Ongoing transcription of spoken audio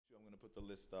put the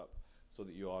list up so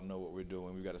that you all know what we're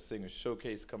doing. We've got a singer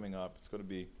showcase coming up. It's going to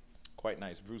be quite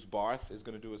nice. Bruce Barth is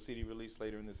going to do a CD release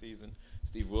later in the season.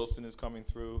 Steve Wilson is coming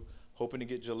through. Hoping to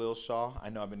get Jalil Shaw. I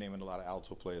know I've been naming a lot of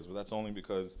alto players, but that's only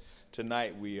because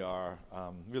tonight we are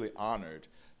really honored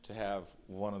to have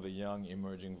one of the young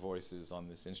emerging voices on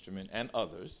this instrument and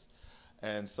others,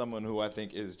 and someone who I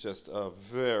think is just a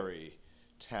very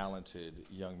talented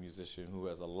young musician who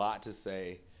has a lot to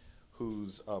say,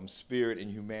 whose spirit and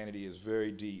humanity is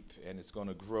very deep, and it's going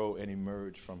to grow and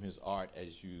emerge from his art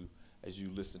as you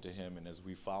listen to him and as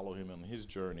we follow him on his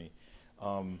journey.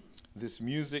 This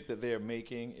music that they are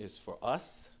making is for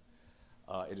us.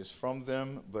 It is from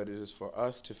them, but it is for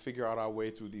us to figure out our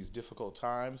way through these difficult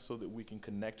times so that we can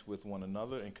connect with one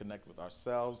another and connect with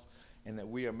ourselves, and that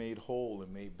we are made whole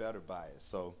and made better by it.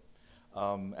 So,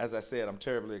 as I said, I'm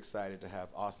terribly excited to have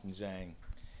Austin Zhang.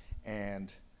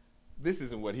 And this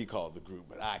isn't what he called the group,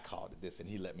 but I called it this, and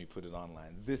he let me put it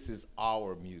online. This is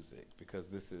our music, because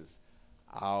this is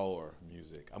our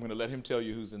music. I'm going to let him tell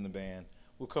you who's in the band.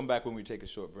 We'll come back when we take a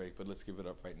short break, but let's give it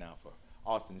up right now for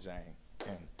Austin Zhang.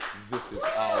 And this is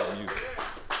our music.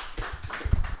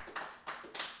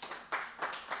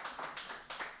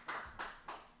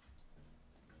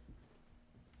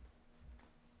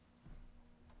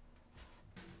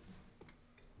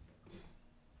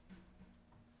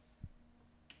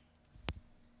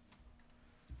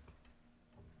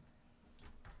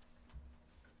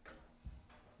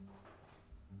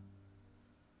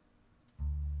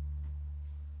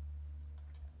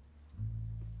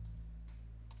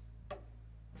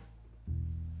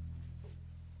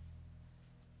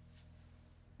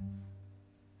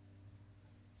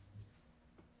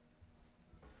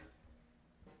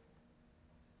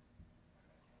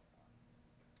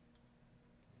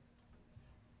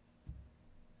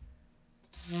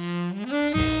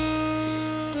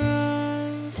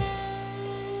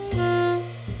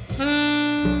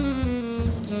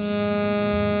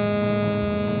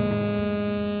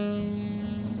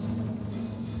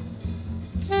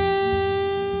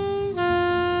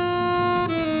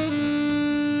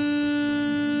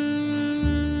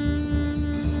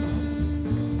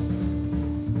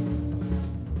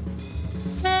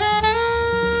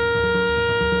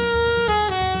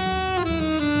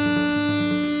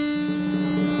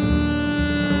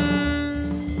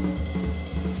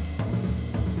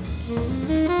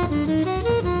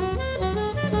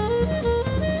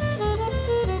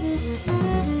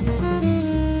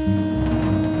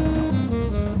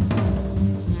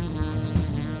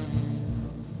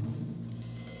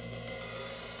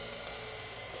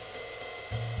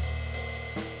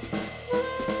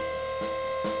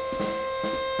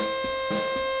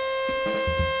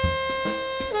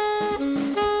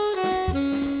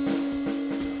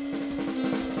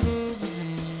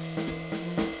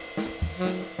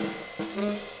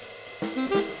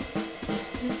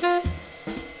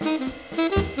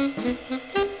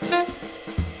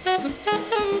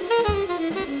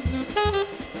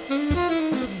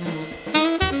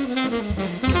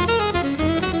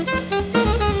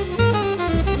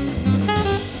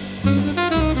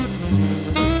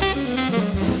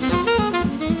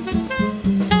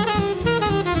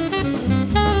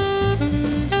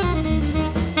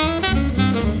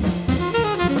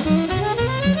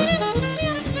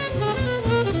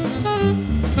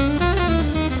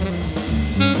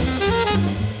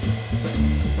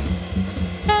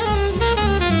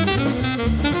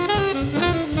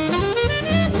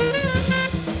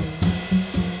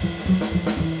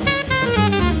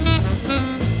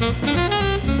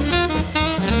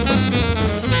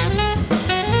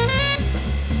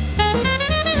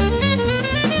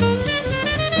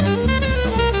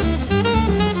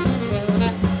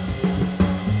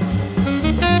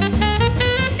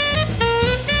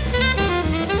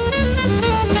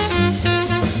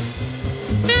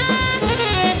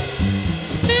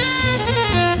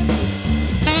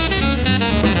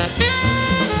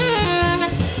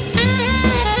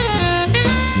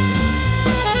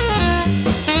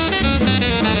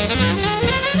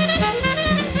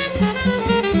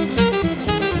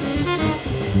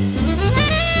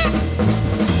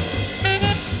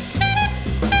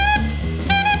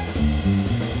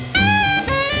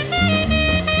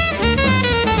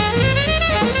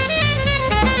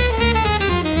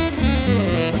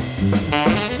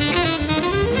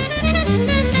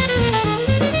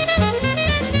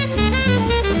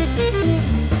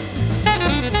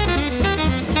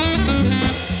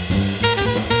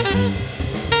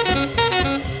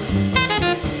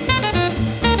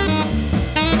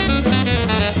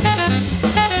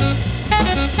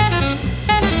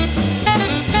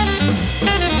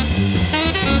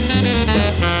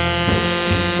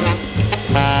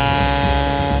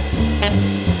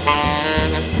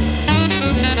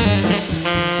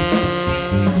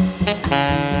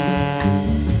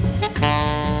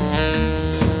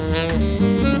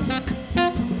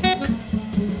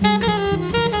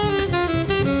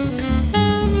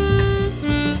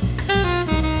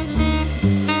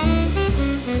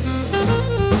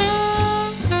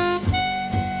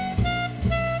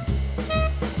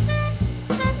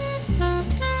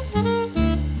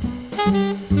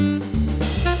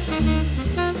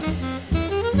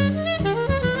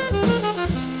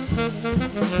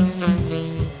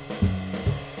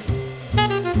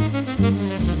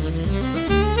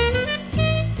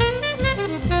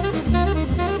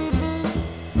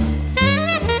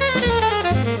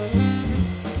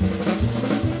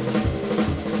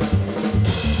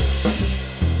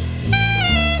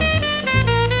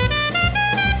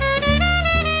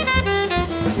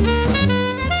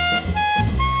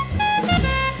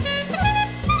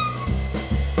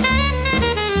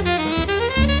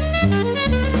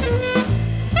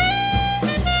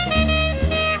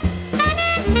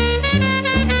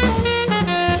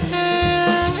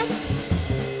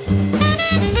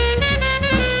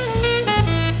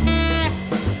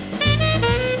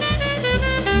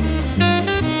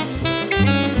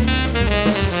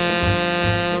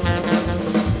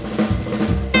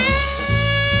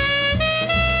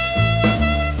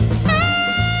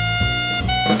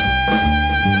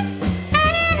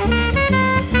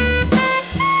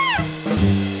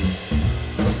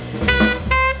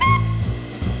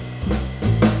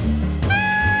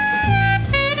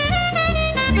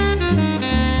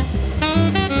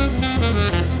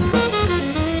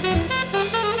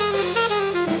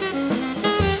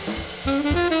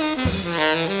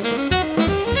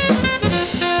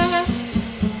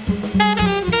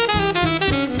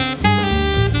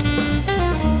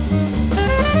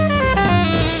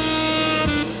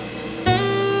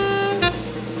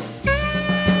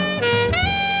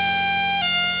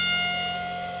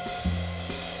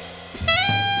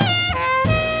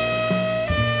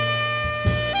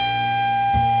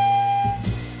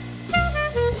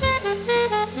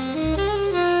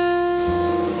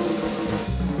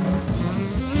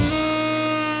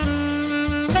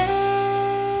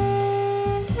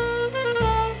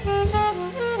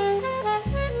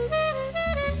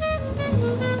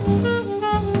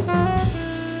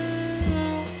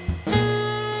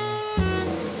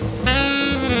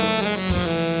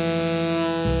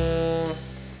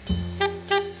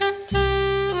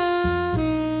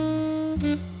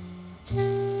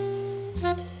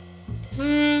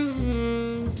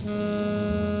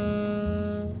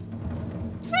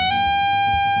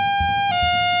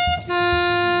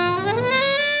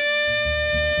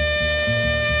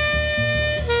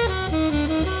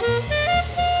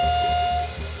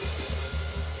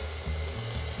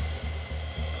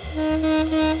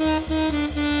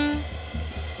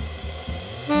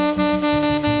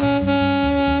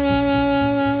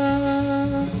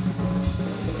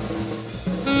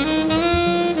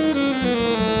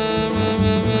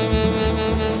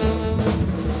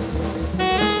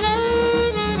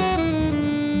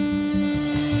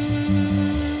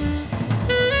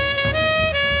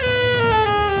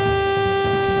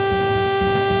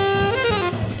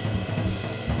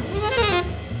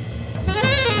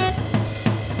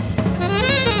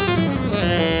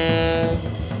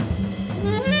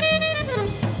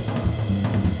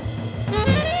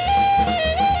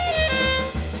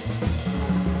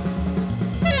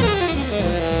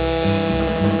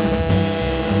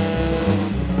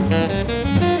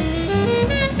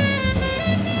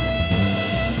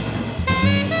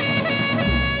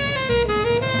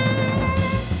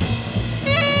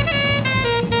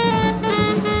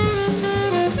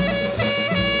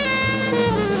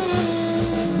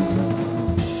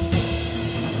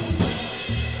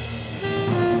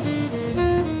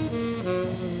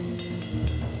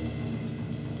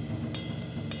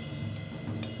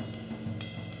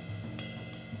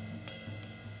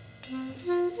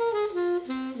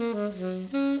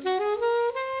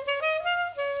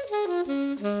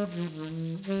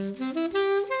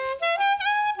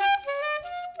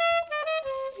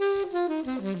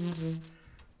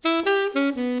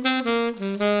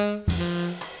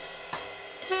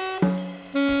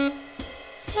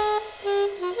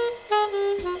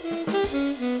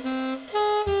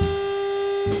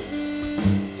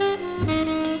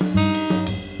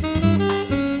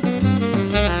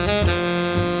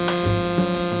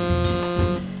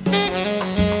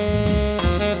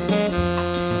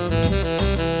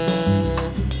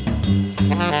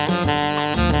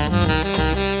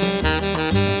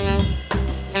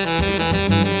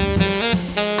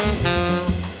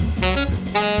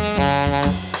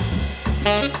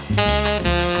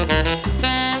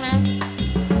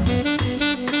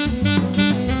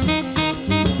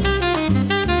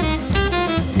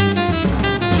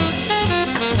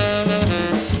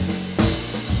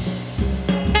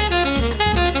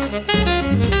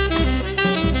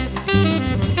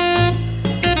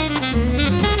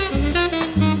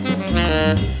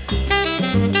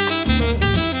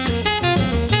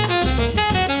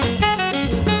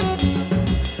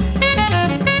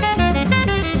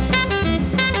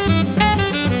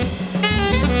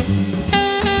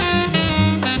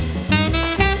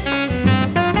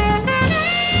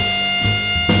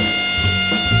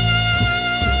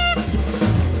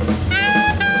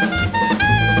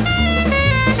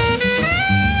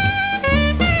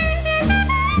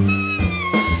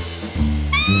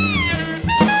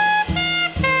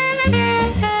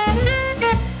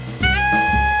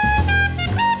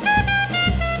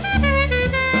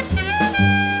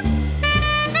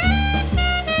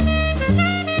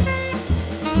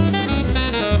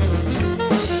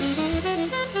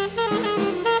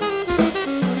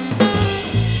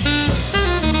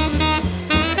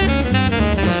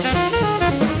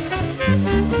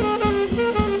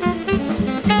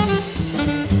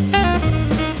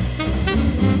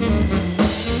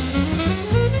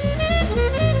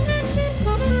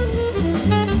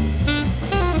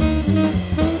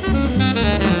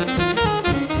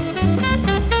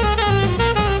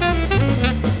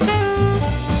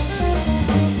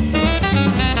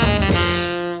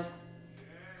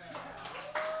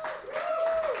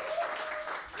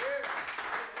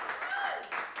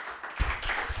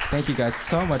 Thank you guys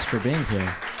so much for being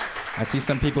here. I see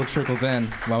some people trickled in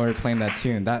while we were playing that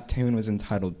tune. That tune was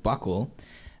entitled Buckle.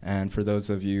 And for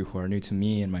those of you who are new to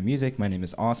me and my music, my name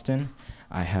is Austin.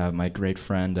 I have my great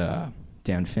friend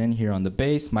Dan Finn here on the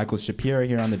bass, Michael Shapira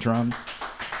here on the drums.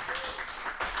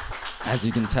 As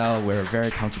you can tell, we're very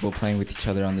comfortable playing with each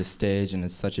other on this stage, and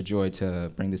it's such a joy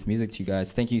to bring this music to you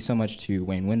guys. Thank you so much to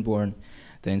Wayne Winborn,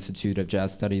 the Institute of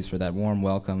Jazz Studies, for that warm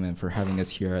welcome and for having us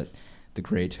here at the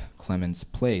great Clement's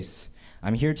place.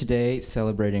 I'm here today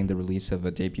celebrating the release of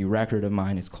a debut record of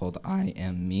mine. It's called I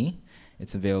Am Me.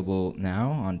 It's available now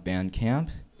on Bandcamp,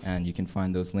 and you can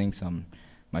find those links on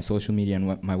my social media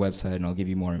and my website, and I'll give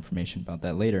you more information about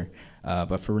that later.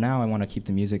 But for now, I want to keep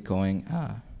the music going.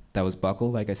 That was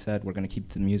Buckle, like I said. We're going to keep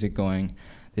the music going.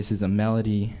 This is a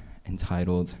melody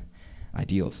entitled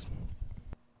Ideals.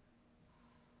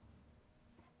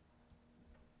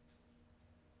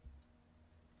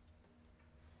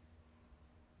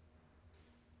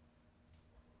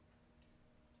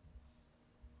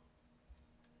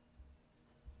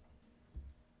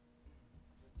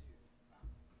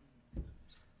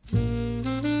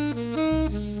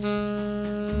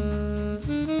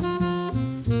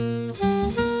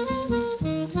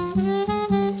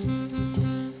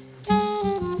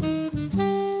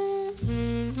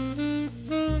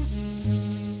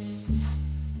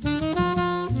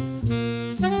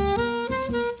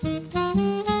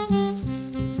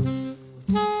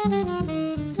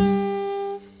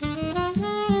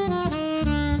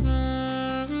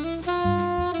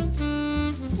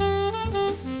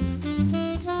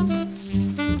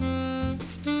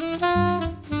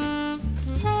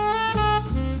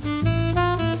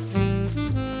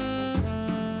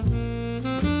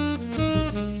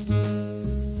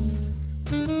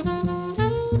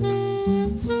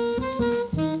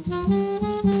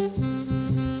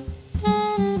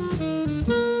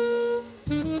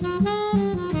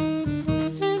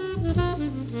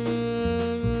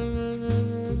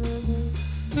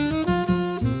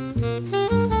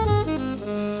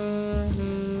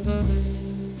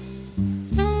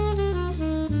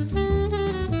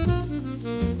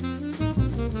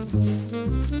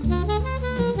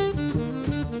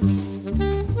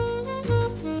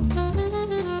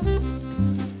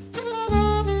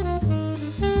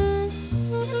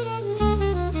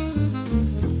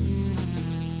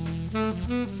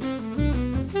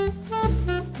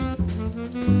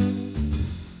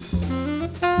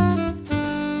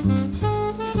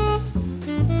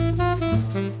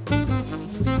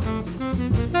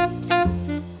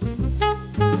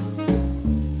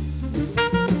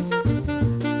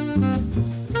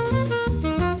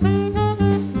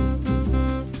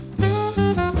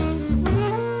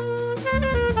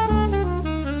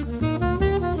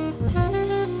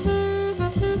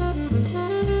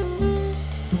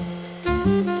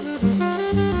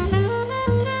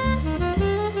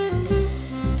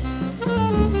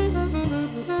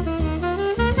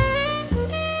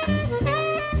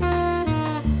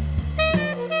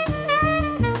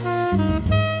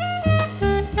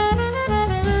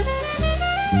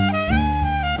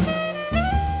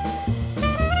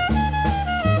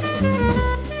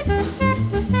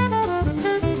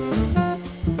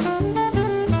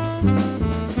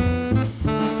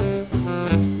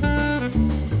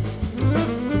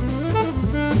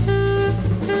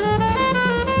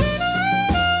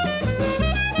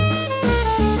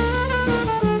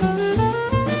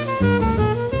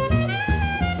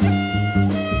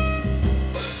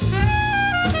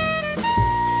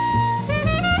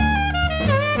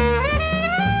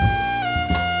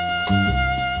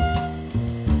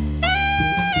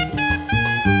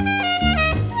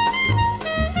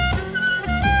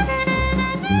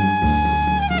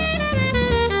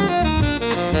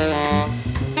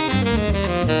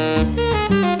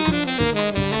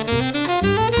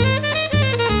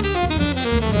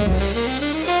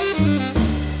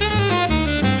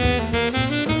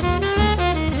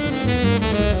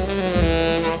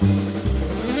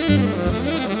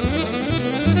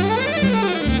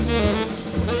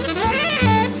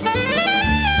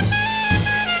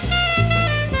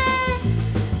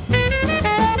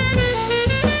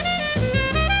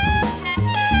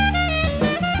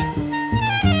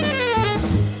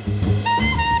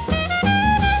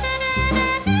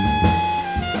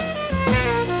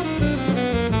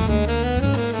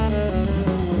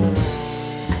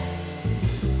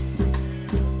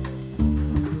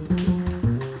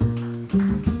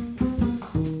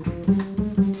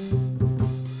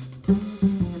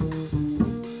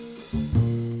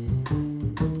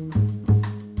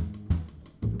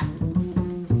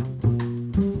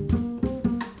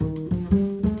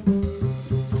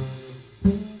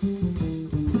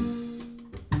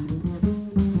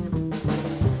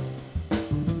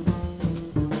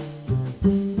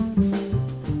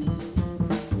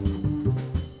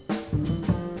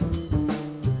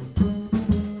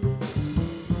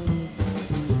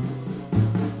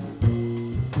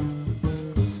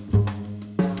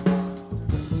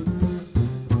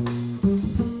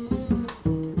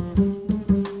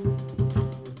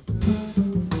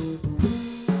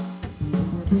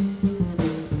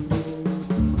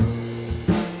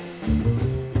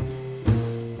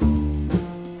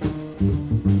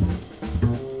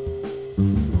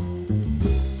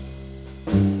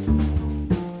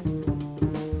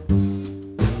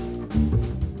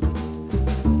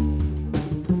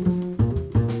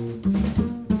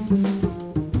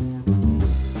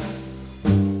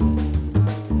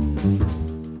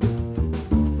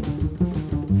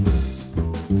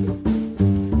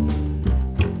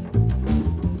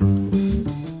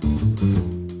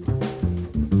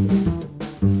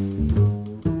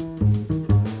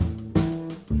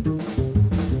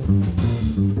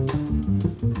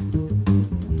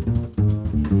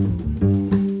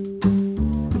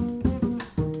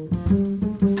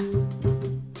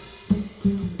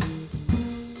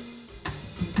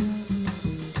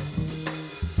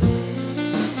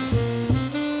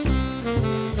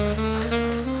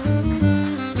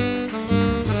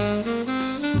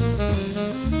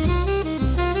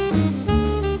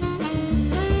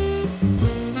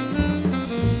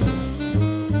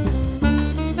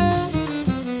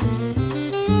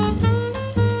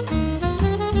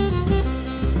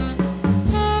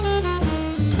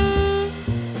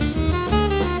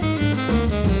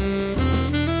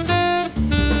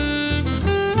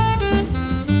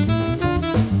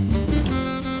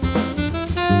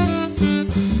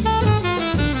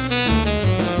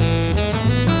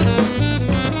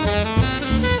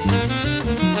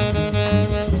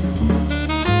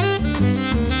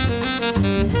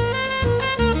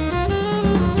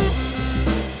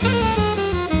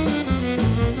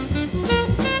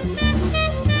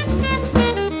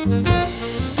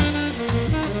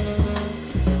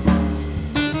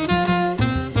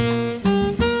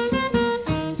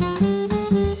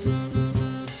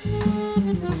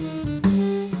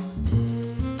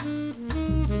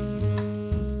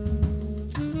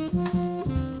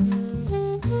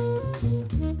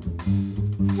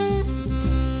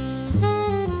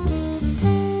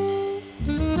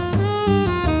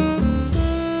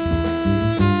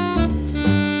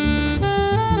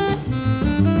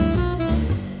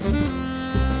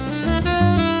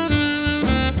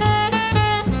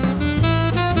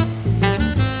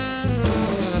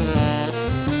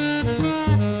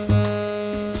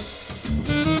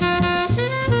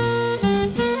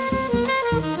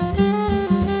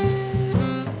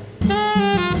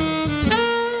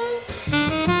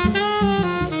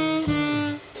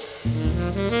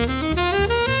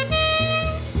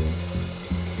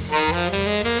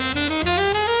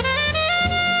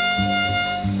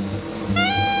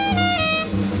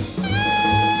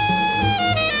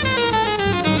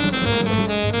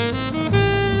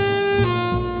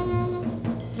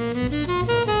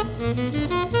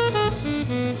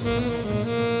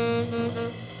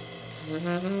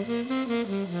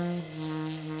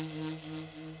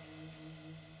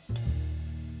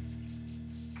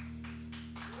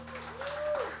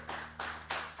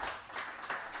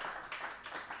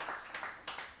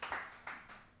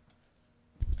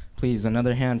 Please,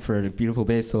 another hand for a beautiful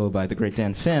bass solo by the great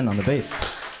Dan Finn on the bass.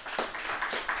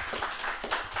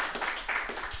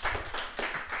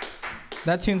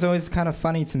 That tune's always kind of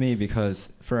funny to me because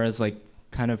for as like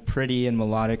kind of pretty and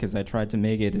melodic as I tried to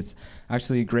make it, it's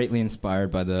actually greatly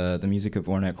inspired by the music of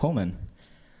Ornette Coleman.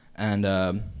 And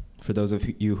for those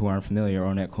of you who aren't familiar,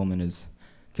 Ornette Coleman is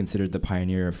considered the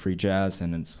pioneer of free jazz,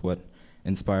 and it's what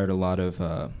inspired a lot of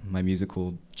my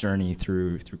musical journey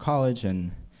through college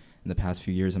and in the past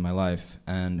few years of my life.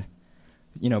 And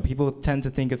you know, people tend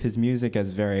to think of his music as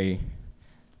very,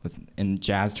 in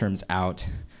jazz terms, out,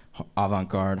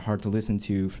 avant-garde, hard to listen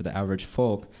to for the average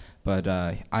folk. But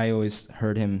I always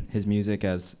heard his music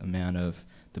as a man of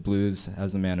the blues,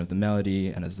 as a man of the melody,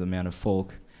 and as a man of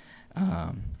folk.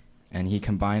 And he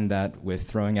combined that with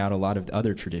throwing out a lot of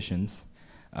other traditions,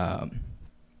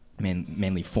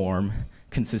 mainly form,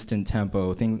 consistent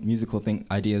tempo, musical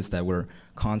ideas that were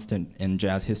constant in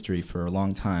jazz history for a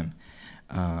long time.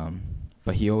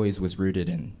 But he always was rooted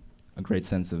in a great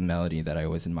sense of melody that I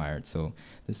always admired. So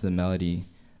this is a melody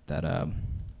that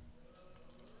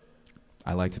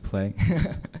I like to play,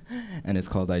 and it's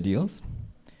called Ideals.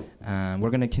 We're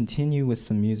going to continue with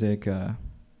some music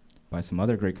by some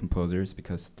other great composers,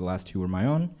 because the last two were my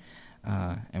own,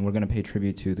 and we're going to pay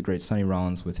tribute to the great Sonny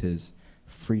Rollins with his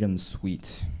Freedom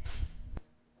Suite.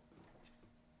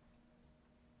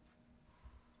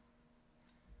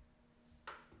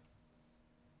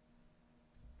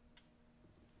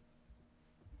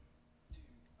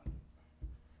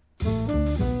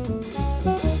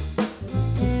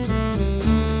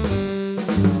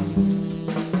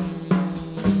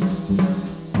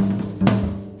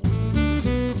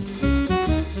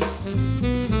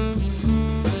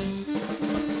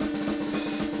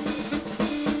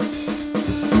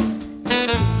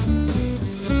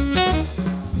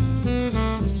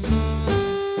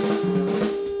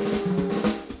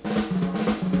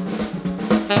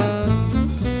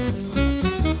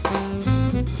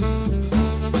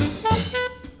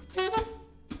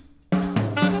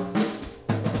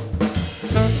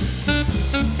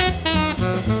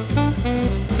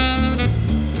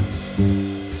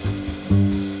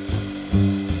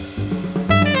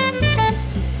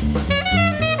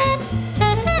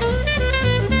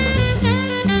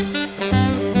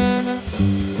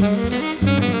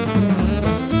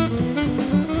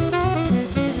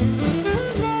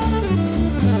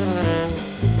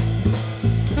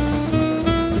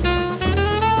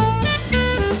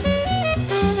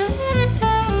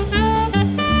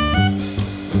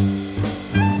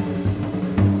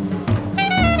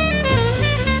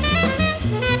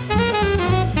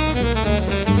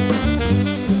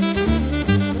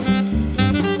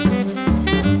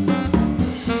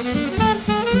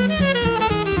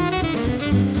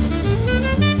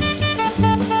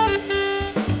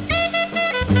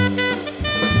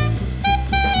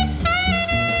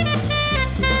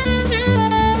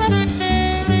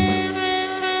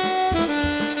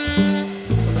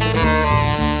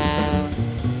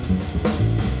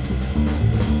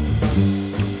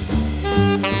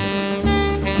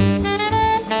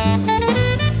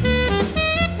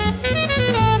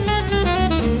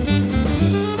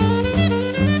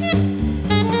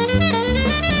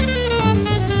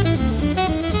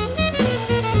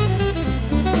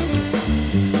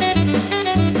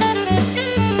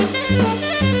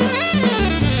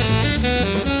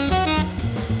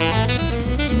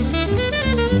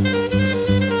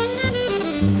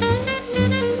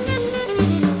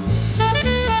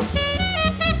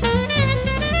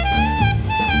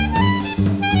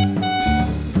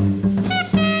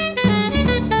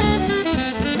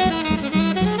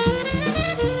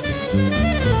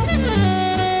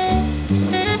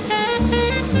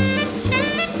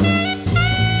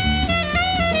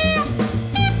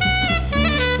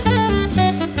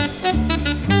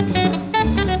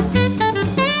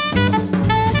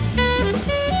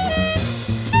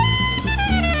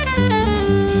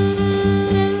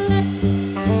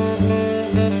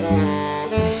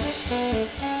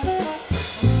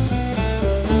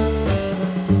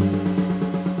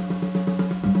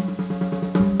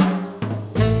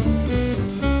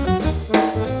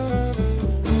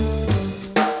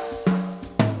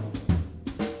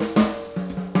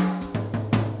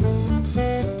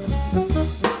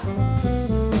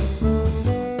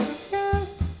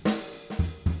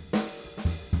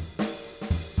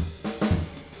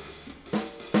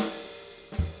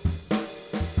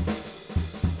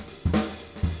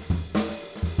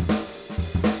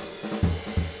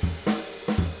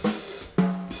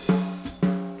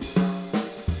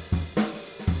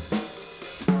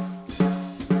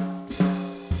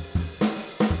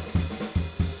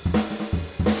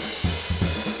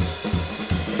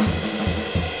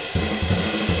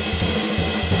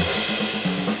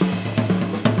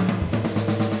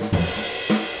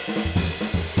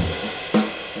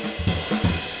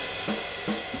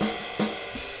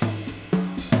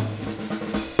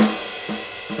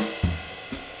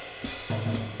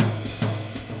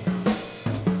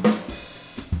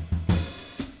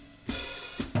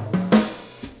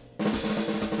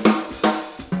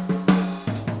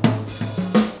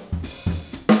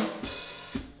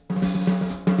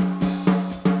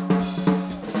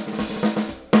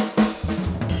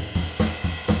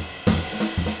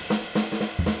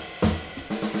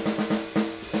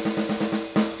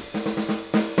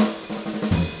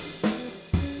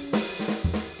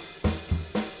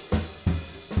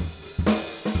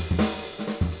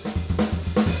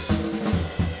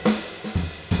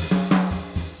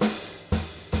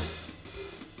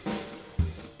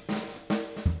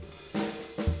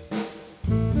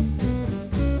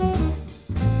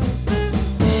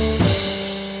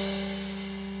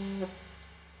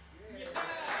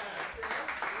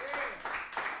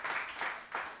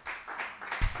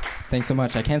 Thanks so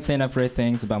much. I can't say enough great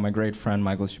things about my great friend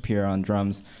Michael Shapira on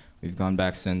drums. We've gone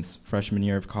back since freshman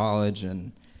year of college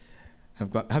and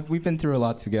we've been through a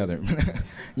lot together.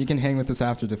 You can hang with us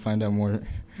after to find out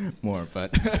more,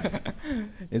 but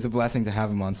it's a blessing to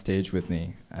have him on stage with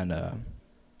me. And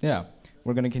yeah,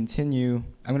 we're going to continue.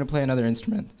 I'm going to play another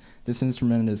instrument. This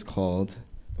instrument is called,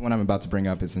 the one I'm about to bring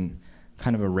up is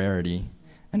kind of a rarity,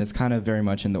 and it's kind of very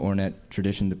much in the Ornette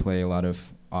tradition to play a lot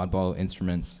of oddball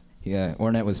instruments.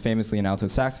 Ornette was famously an alto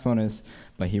saxophonist,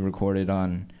 but he recorded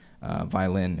on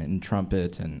violin and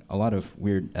trumpet and a lot of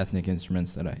weird ethnic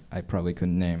instruments that I probably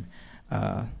couldn't name.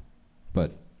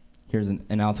 But here's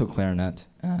an alto clarinet.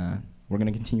 We're going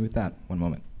to continue with that. One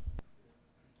moment.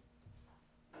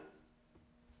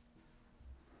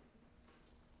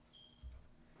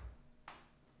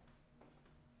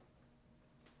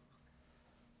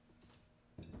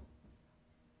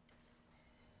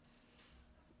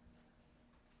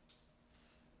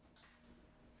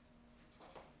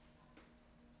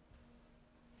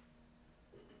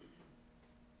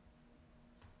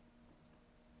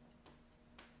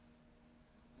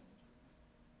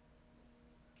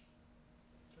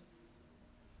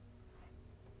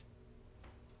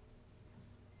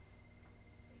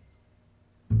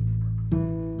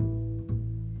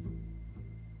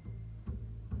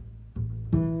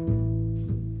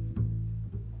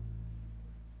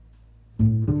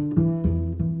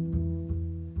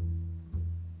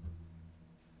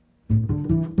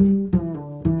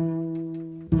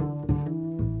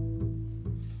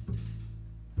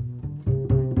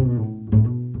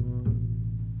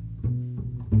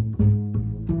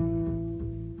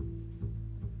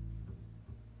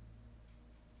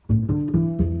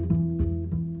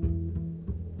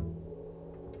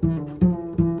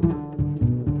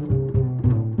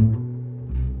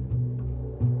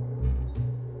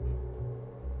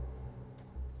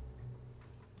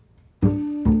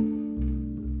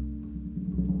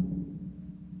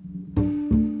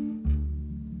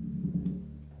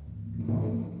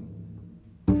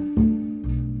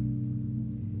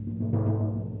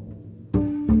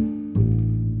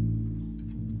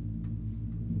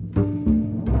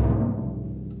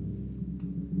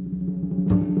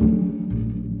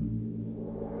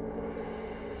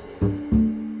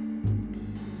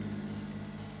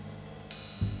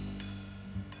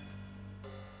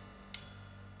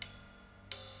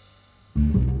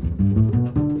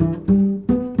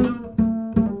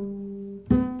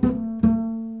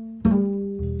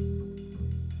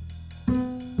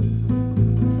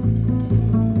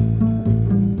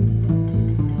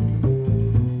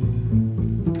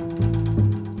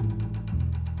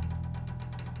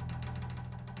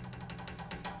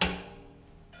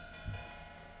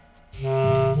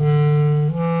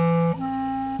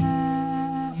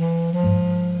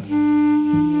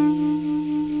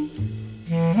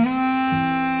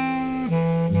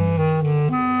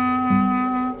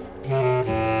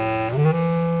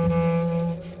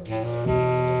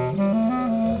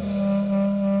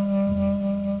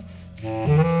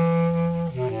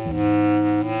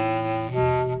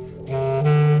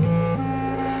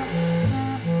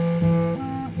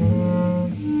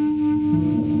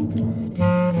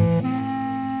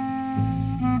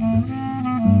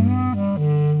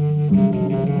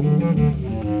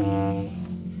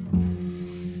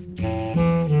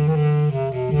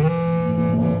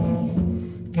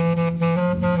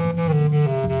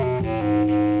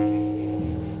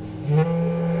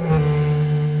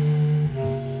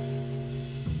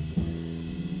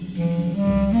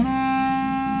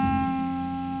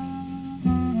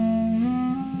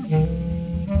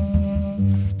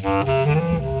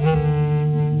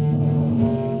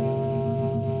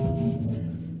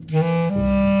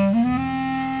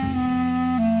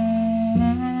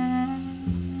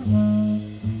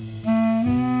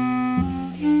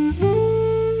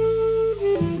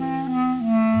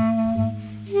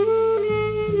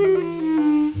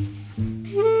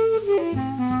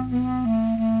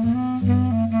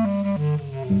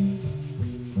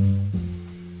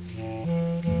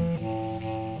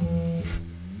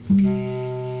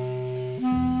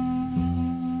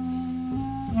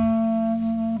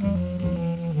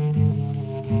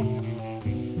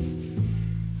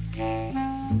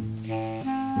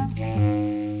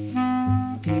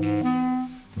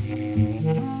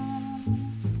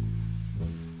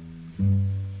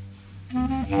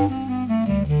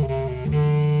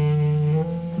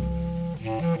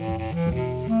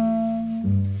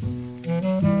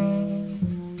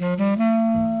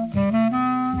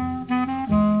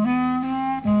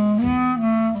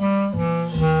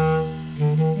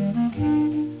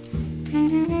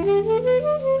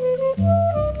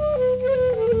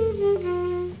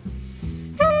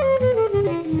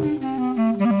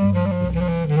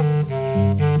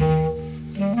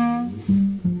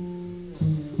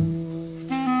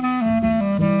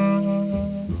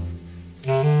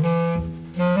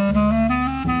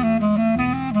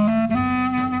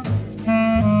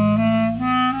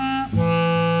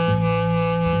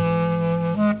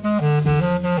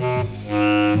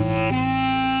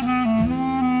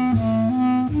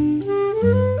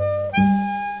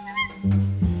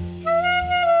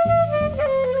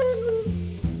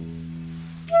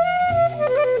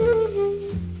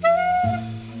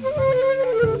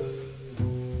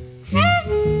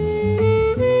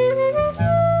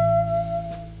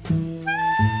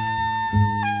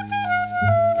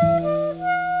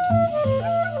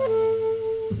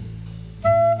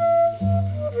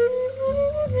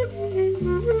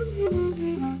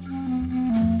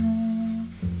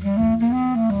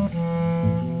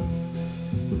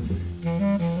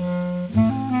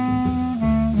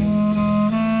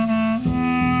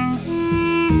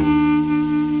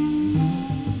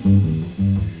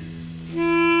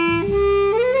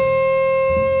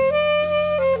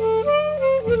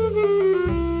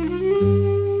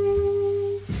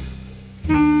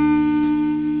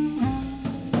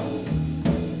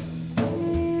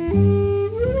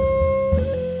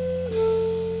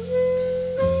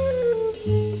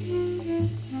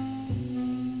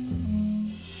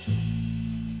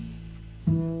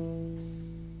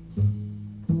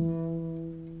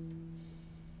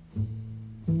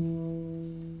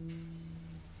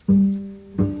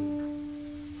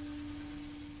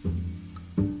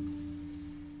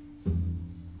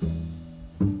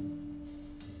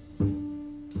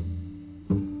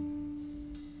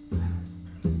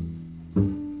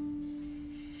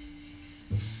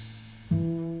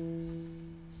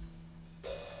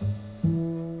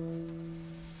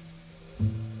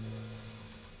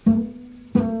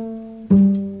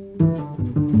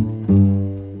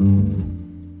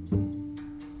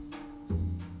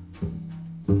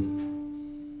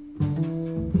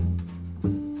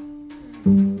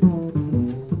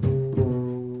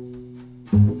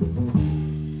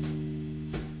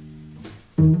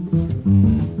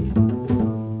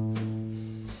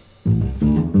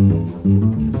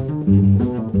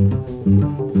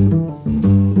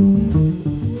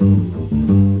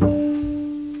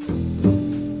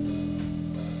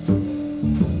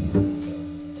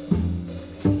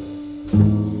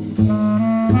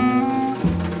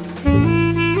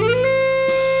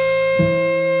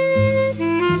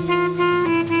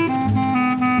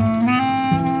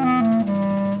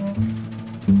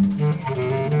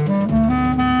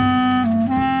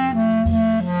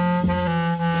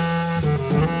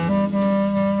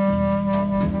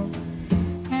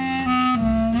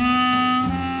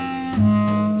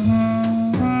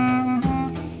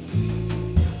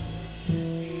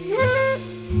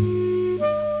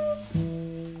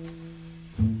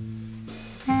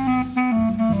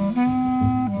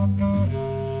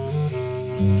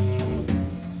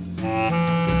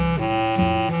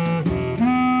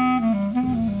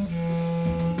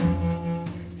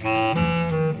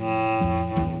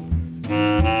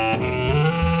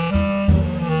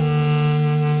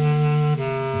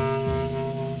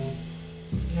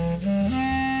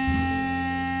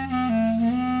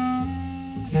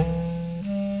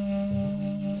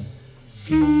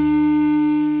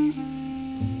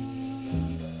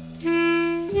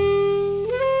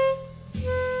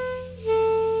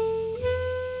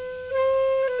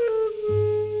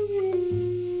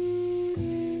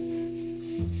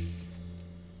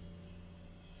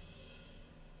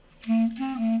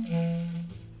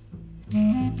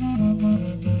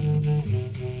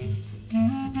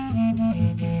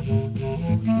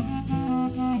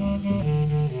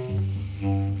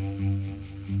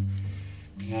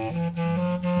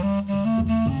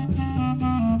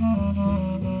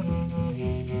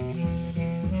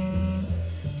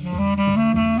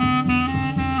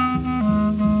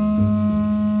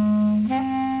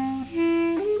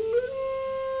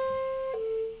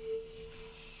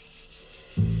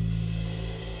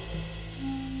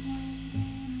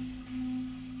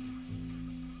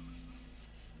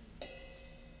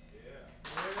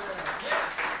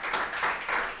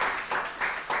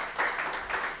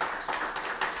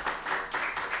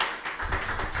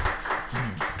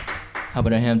 How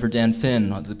about a hand for Dan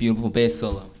Finn on the beautiful bass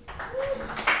solo?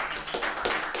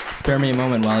 Spare me a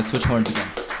moment while I switch horns again.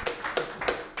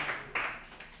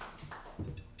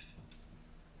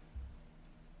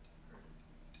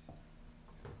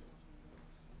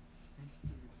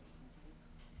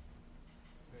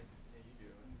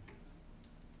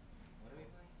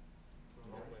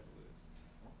 Broadway Blues.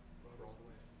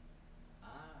 Broadway.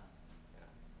 Ah. Yeah.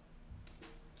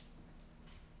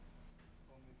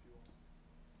 Only if you want.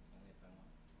 Only if I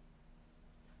want.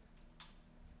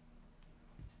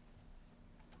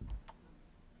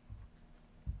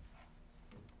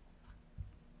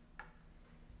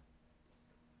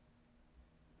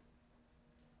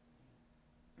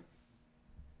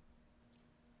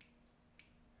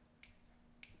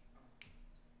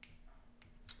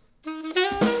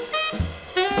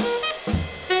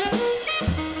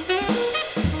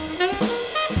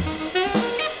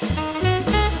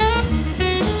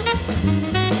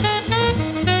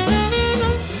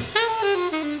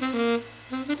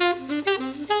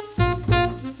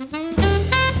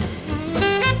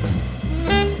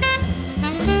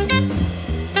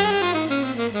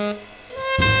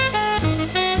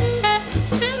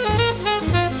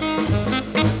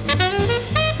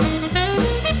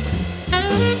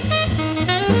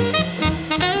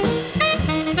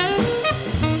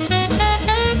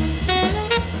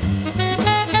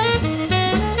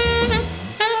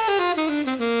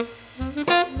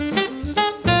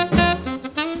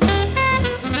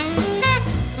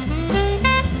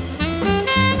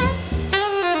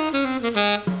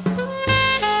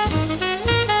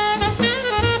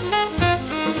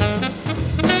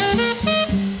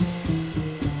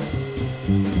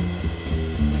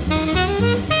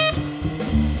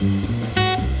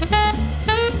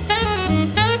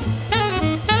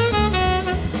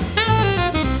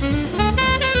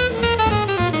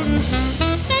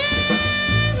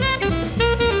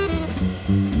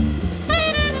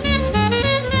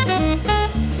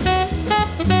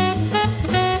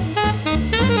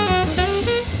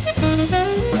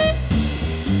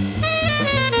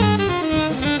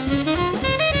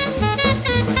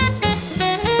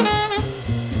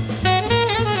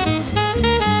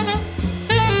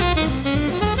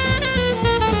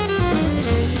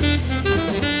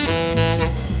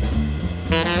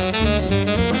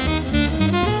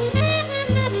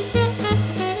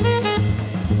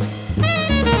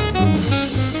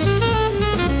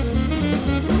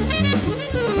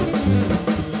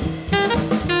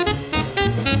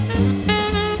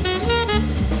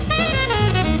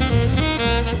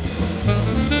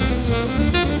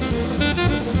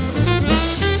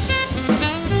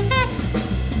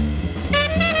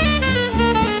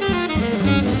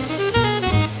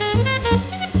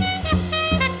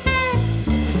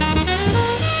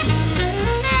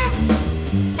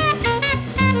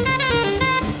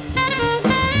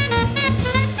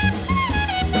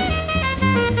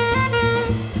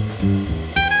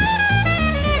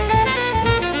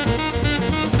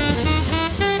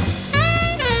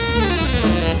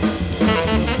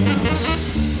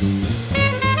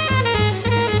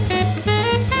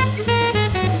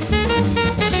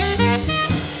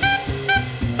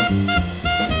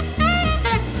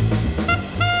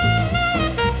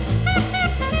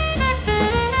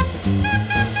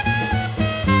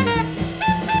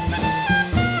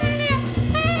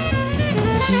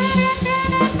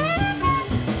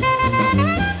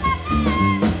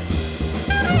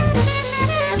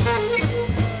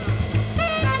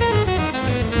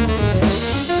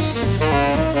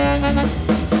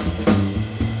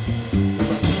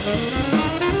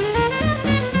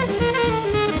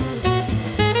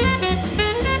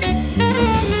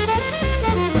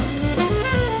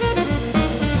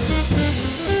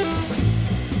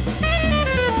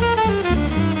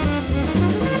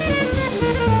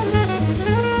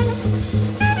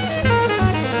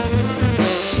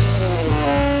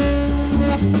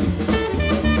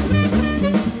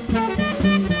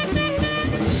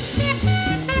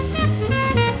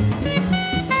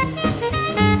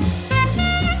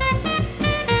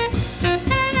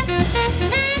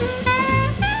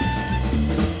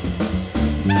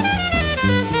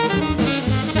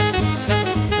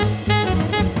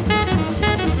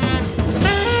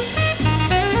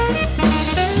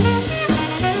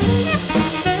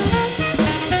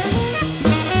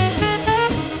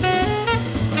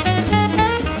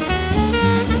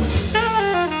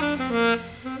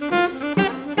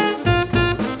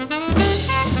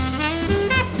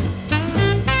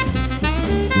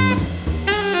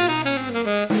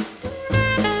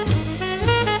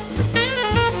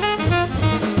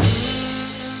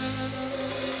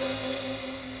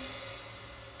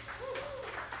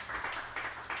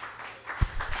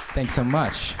 Thanks so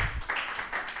much.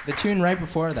 The tune right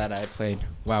before that I played,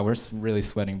 wow, we're really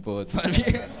sweating bullets on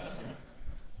you.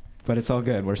 But it's all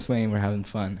good, we're swinging, we're having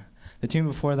fun. The tune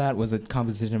before that was a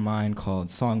composition of mine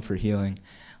called Song for Healing.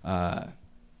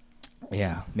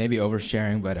 Yeah, maybe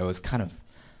oversharing, but I was kind of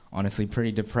honestly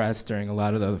pretty depressed during a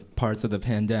lot of the parts of the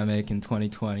pandemic in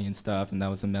 2020 and stuff, and that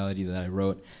was a melody that I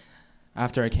wrote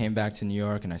after I came back to New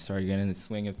York and I started getting in the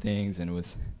swing of things, and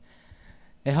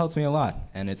it helped me a lot,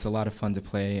 and it's a lot of fun to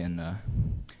play, and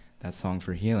that Song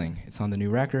for Healing. It's on the new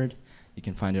record. You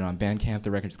can find it on Bandcamp. The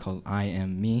record's called I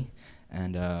Am Me,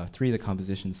 and 3 of the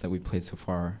compositions that we played so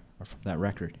far are from that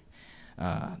record.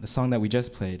 The song that we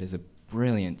just played is a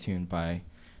brilliant tune by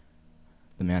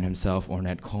the man himself,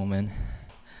 Ornette Coleman.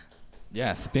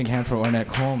 Yes, big hand for Ornette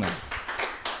Coleman.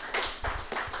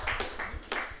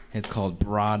 It's called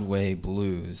Broadway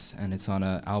Blues, and it's on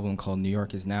an album called New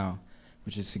York Is Now,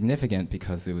 which is significant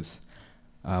because it was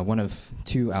one of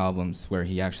 2 albums where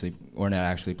Ornette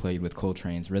actually played with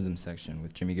Coltrane's rhythm section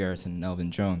with Jimmy Garrison and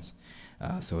Elvin Jones.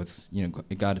 So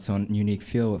it got its own unique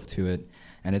feel to it,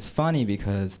 and it's funny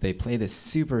because they play this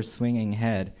super swinging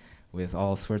head with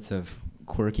all sorts of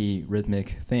quirky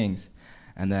rhythmic things,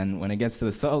 and then when it gets to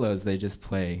the solos, they just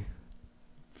play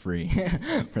free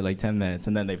for like 10 minutes,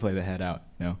 and then they play the head out.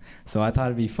 So I thought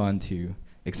it'd be fun to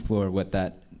explore what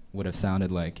that would have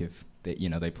sounded like if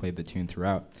they played the tune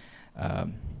throughout. I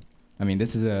mean,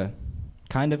 this is a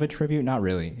kind of a tribute, not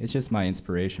really. It's just my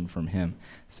inspiration from him.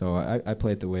 So I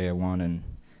play it the way I want, and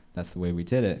that's the way we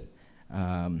did it.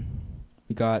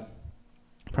 We got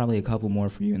probably a couple more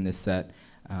for you in this set.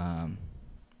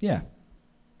 Yeah,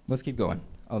 let's keep going.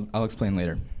 I'll explain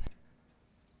later.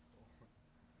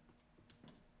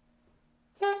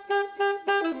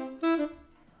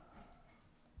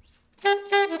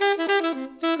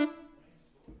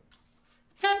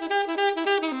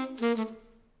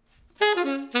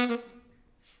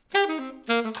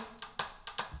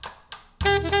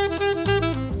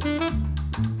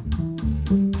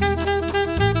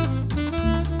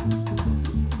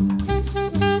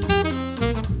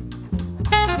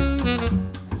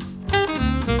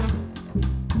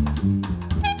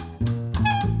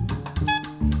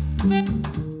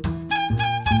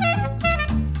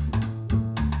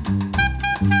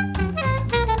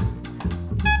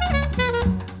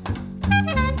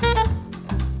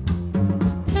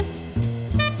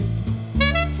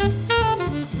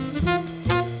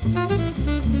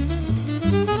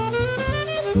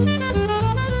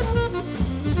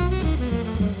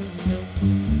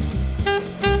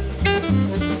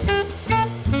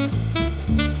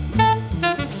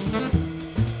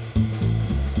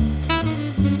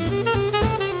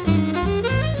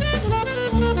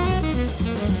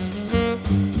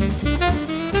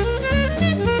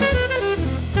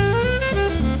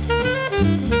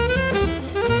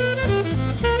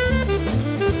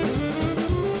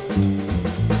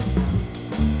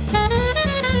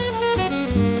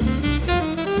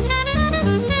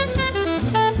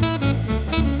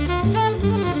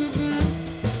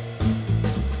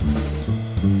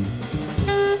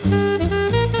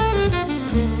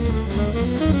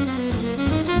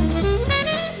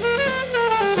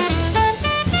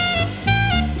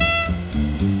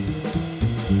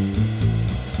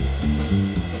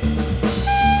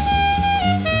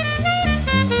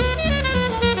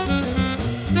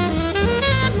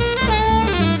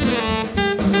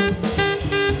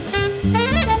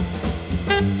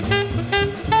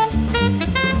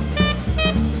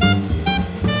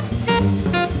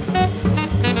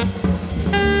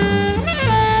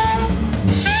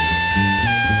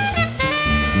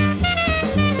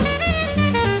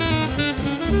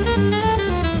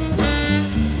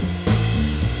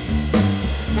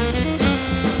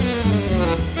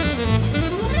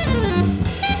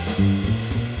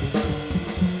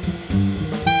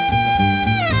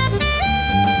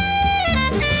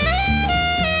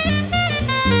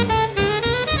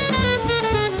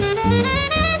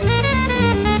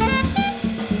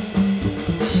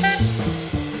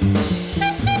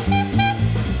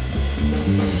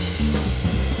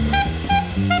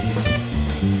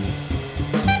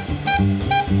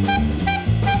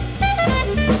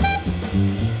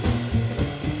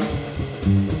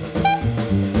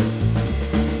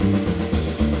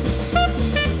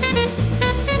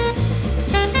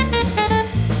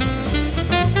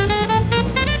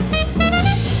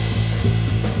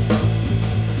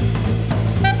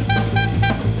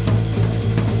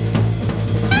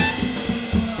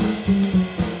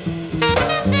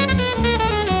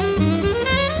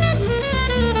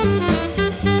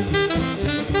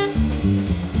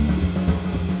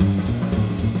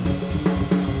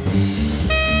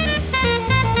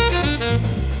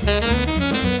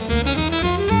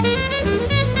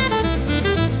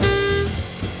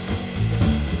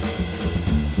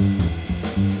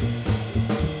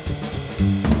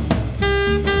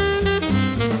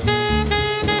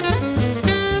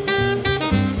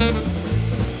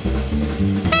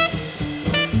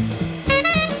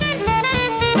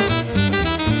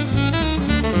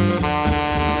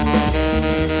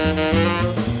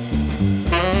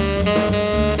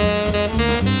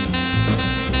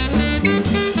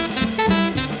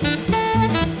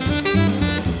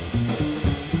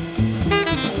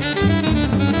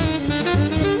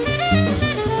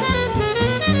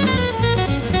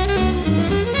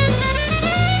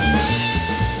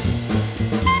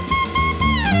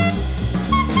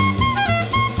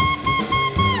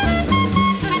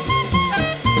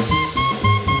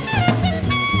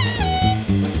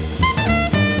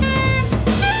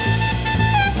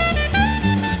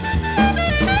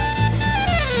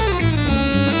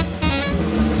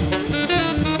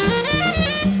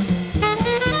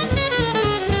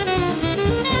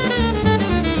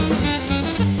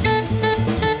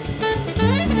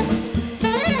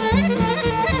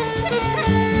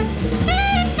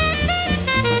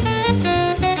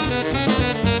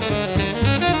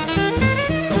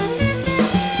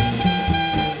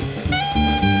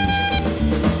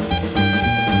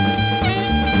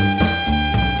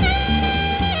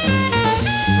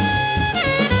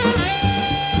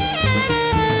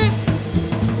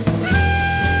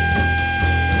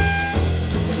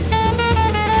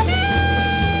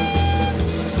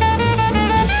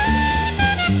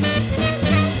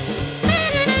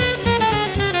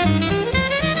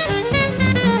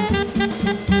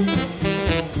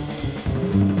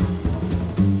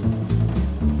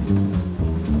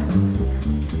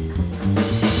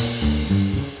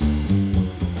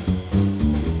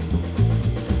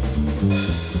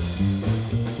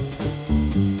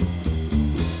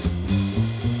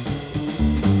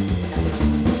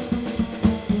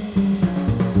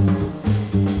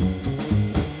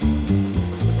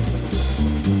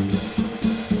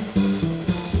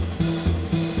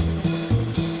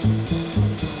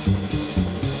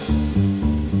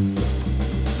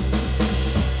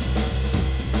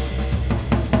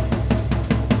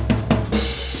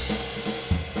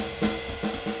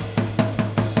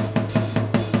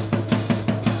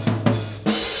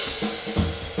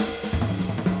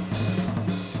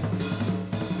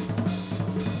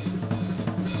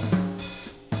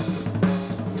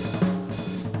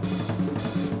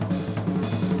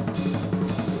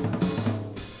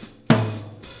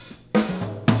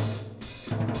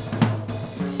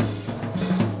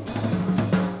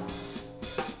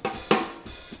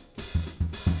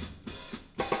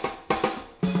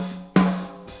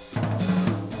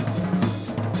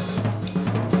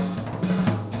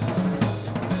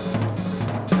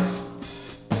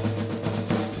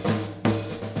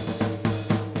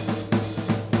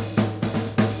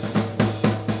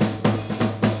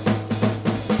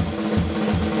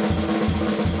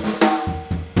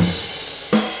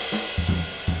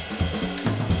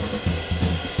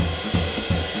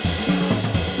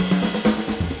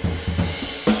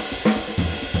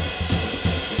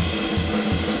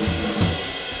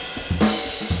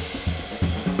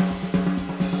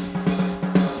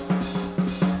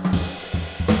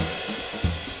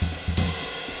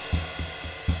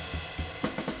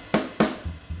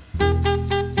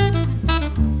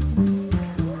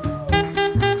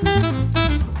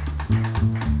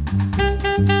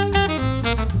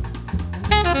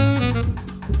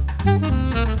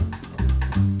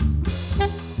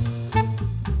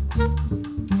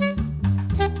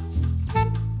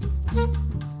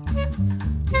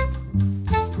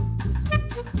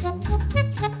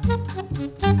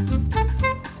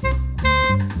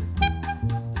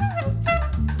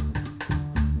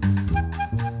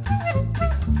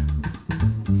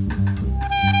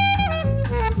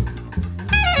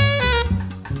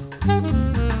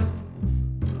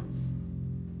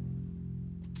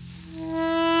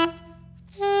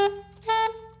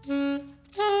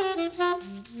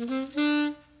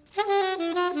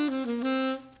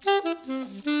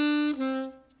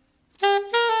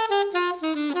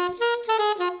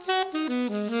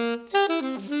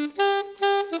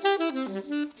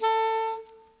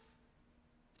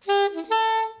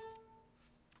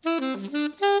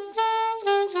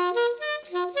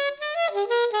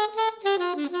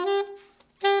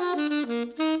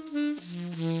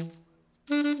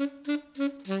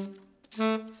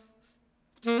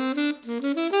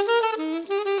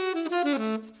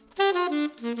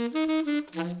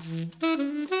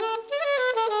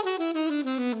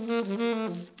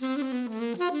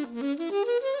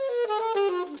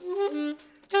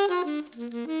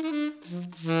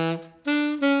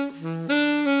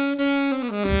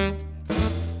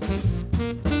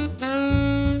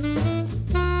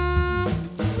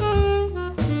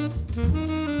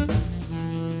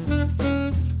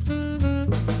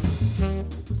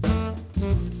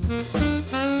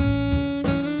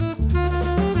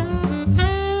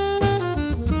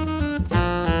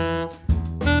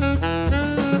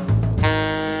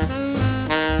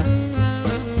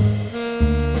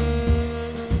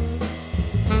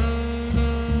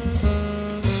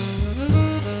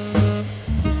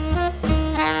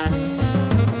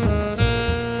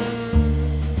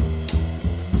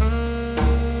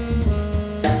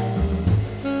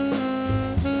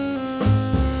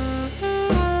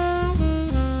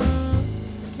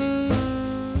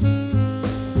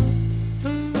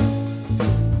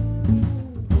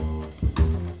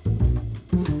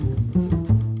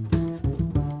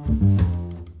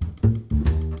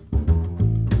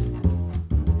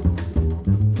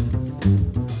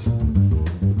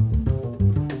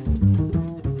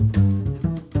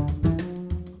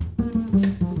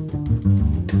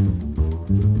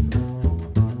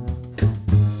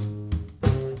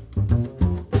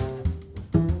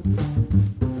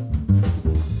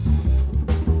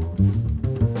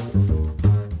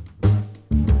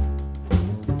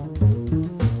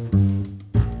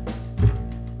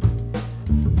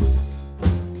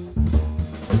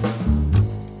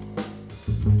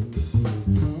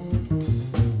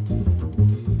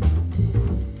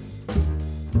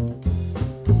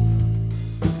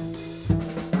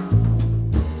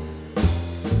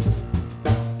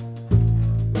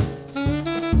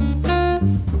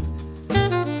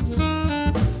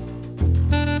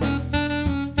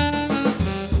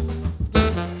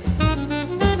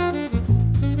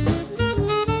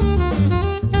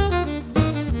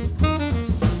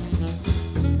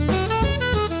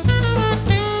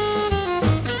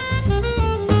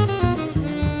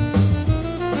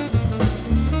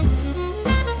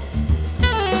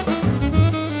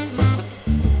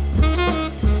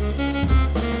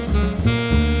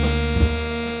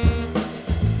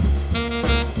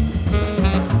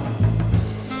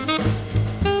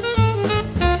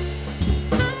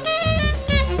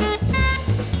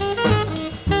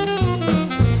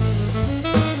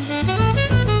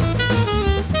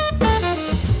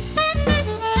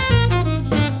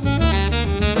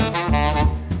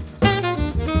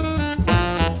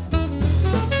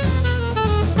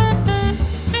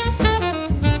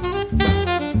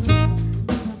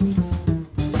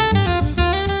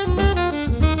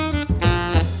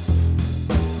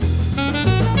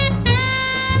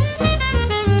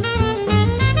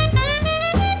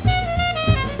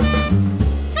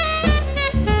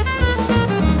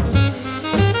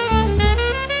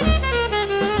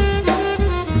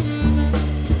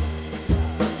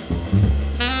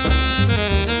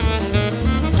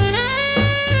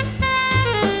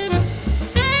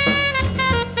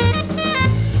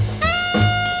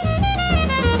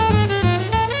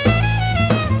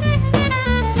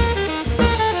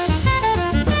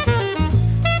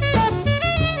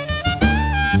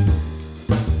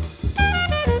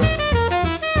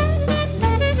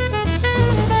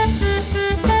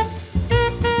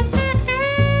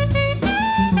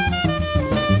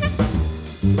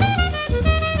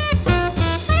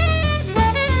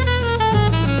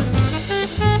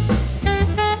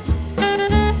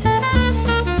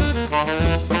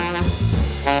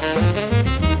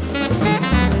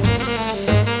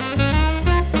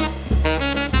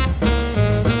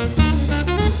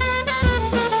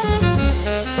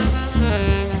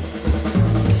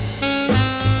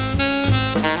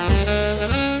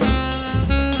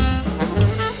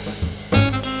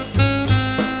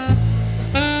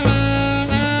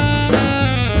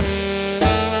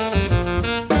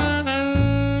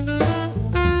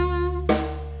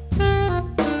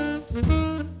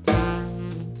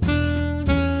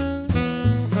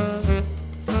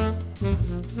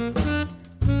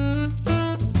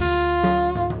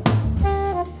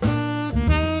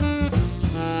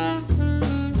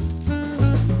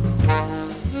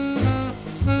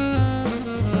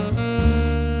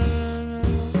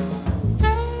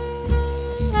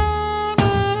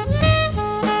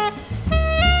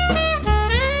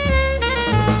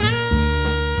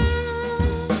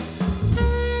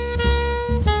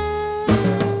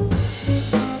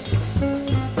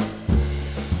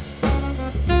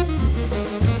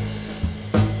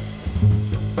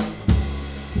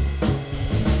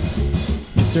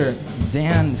 Mr.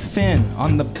 Dan Finn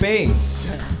on the bass.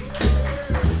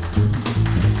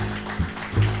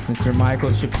 Mr. Michael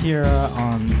Shapira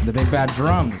on the big bad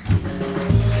drums.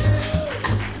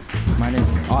 My name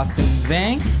is Austin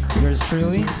Zhang, yours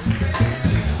truly.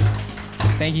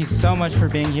 Thank you so much for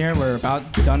being here. We're about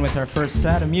done with our first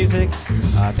set of music.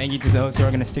 Thank you to those who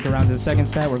are going to stick around to the second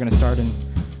set. We're going to start in,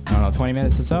 I don't know, 20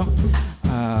 minutes or so.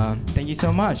 Thank you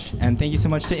so much. And thank you so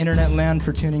much to Internet Land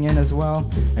for tuning in as well.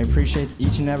 I appreciate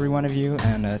each and every one of you,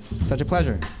 and it's such a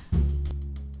pleasure.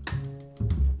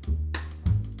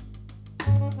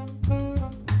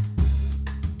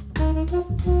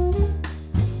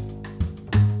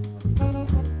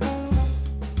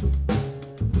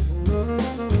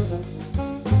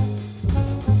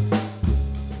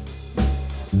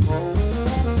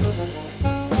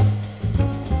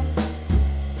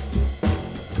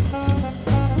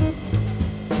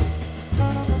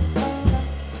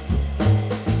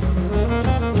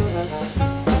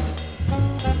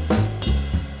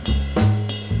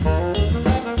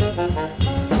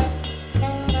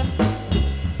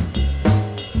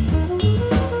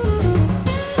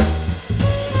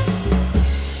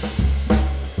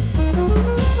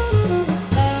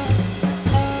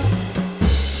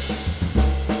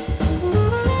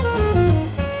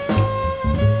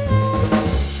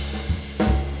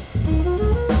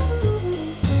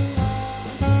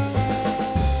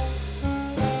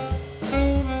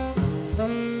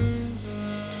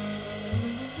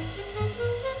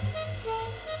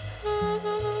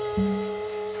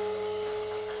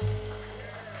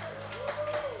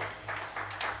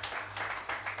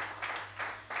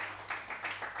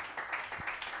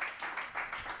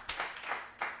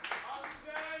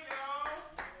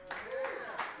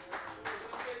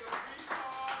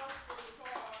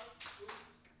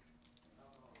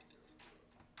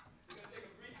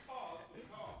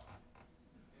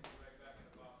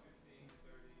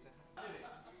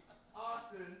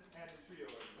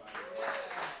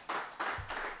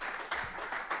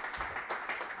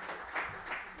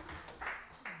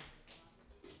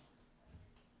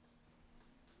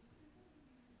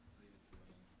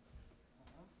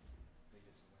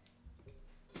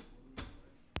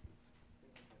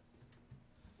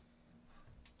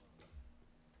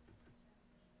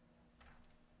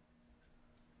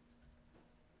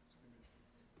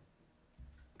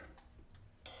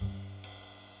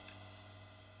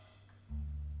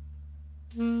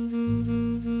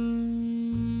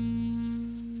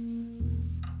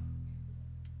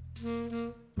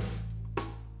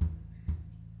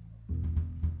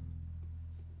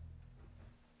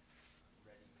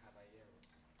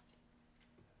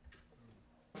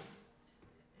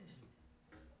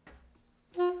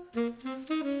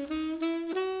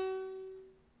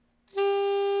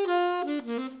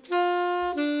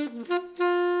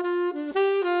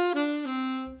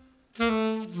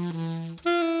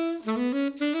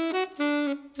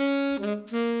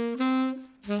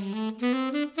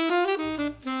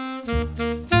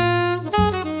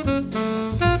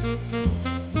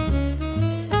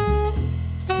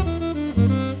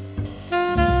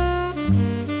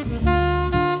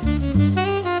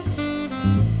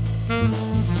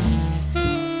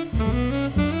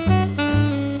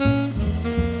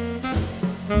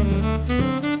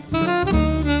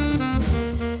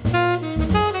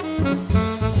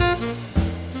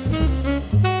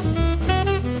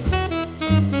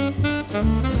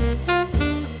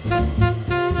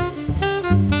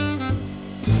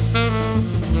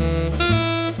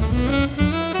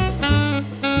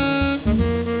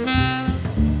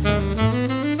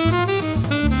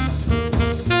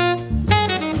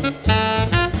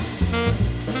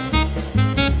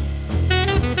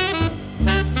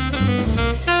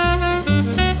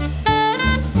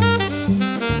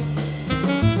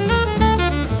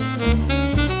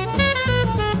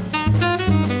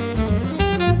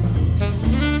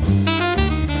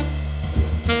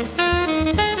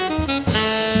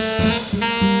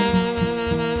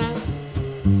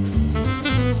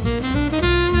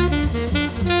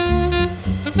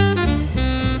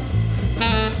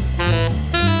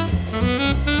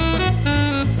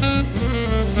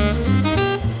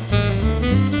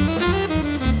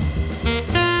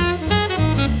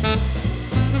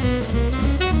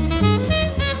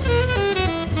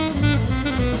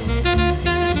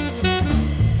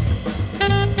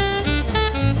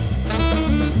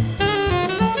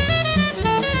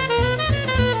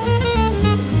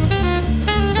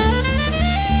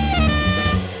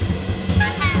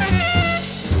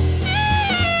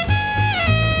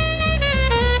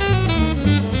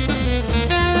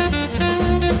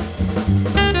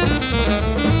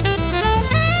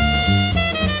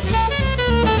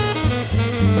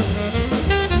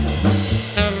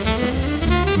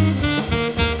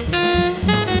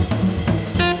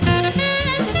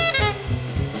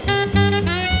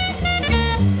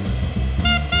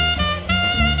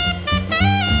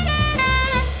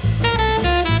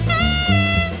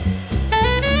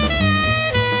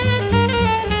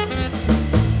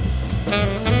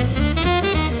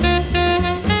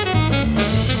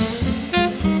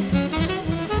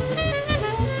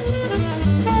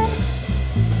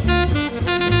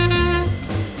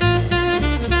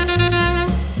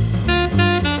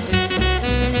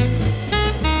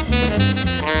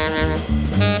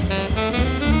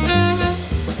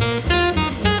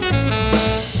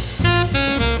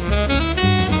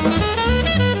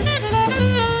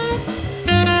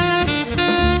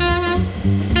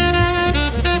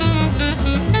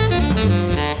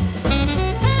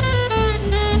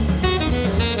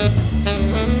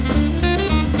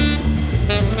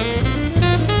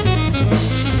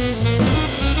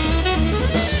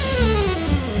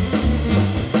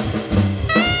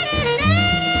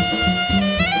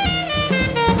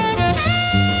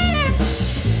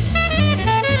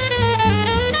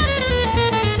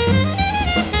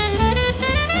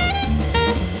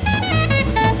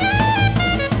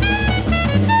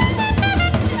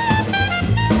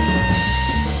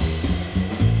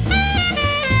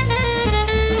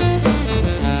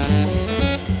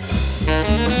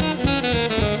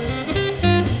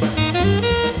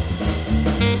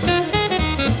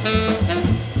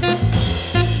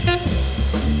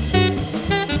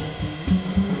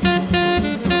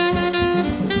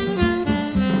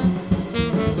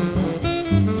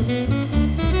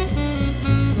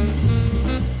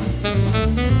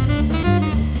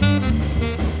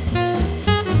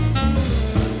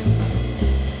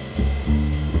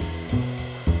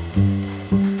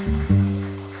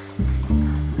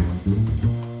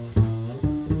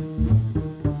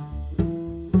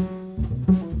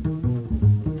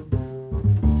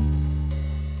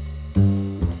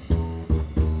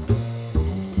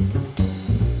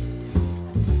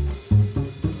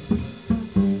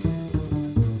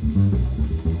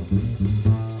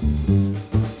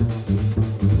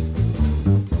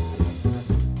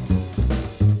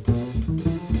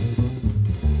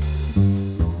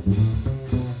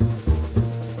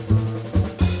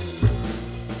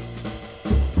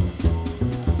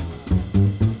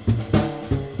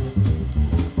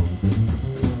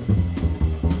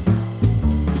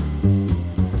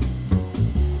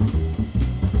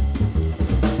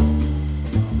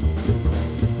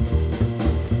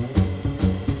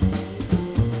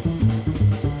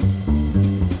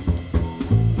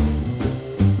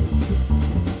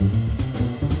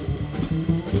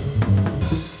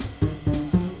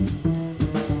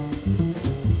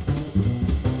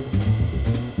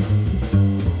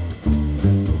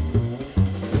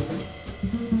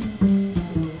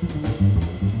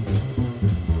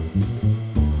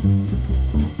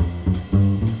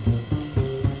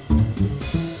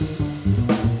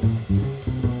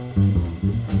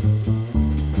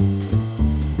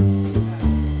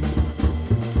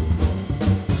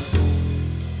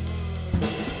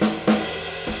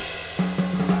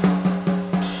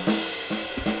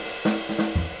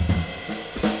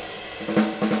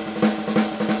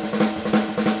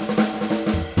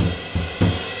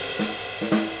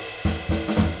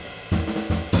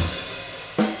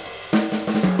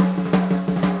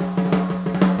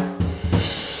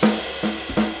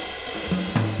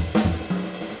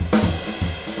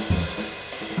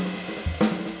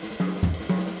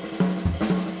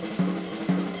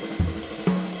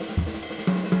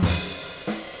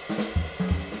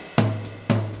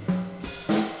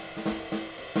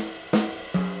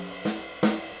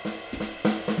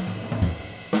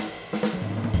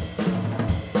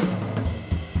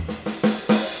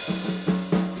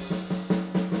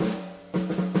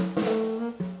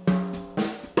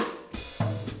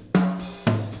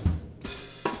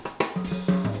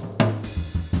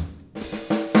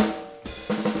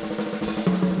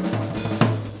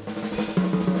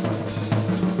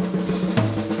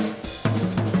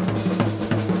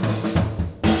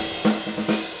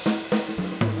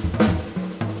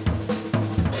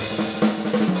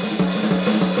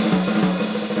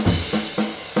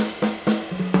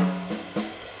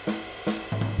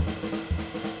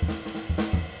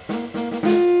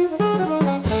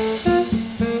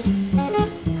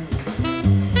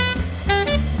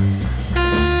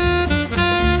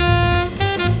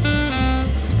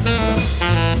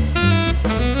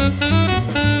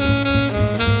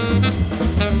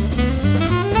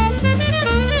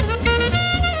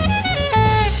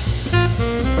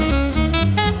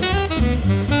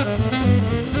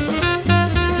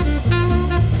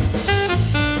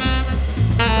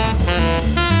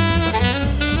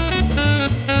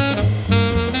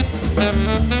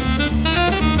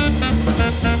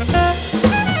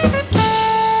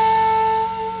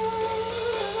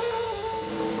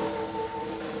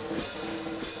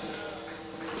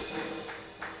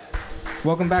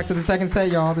 Welcome back to the second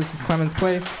set, y'all. This is Clement's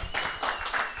Place.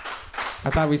 I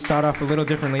thought we'd start off a little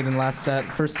differently than last set.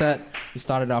 First set, we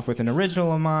started off with an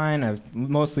original of mine. I've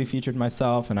mostly featured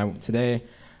myself, and today,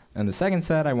 in the second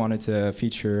set, I wanted to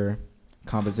feature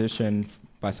composition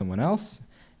by someone else,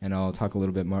 and I'll talk a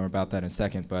little bit more about that in a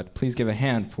second. But please give a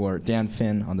hand for Dan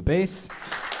Finn on the bass,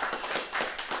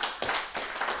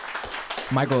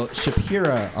 Michael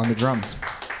Shapira on the drums.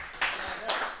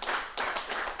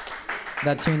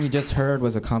 That tune you just heard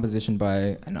was a composition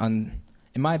by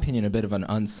in my opinion, a bit of an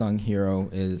unsung hero,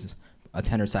 is a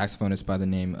tenor saxophonist by the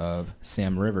name of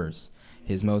Sam Rivers.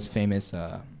 His most famous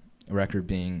record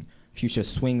being Fuchsia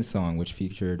Swing Song, which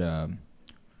featured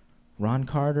Ron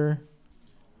Carter,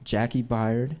 Jackie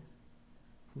Byard,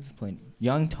 who's playing?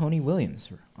 Young Tony Williams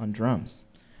on drums.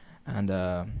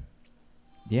 And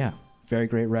yeah, very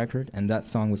great record. And that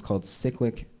song was called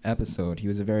Cyclic Episode. He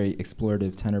was a very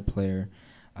explorative tenor player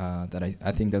that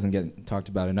I think doesn't get talked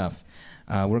about enough.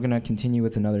 We're going to continue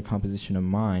with another composition of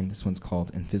mine. This one's called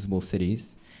Invisible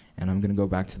Cities, and I'm going to go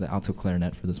back to the alto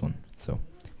clarinet for this one. So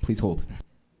please hold.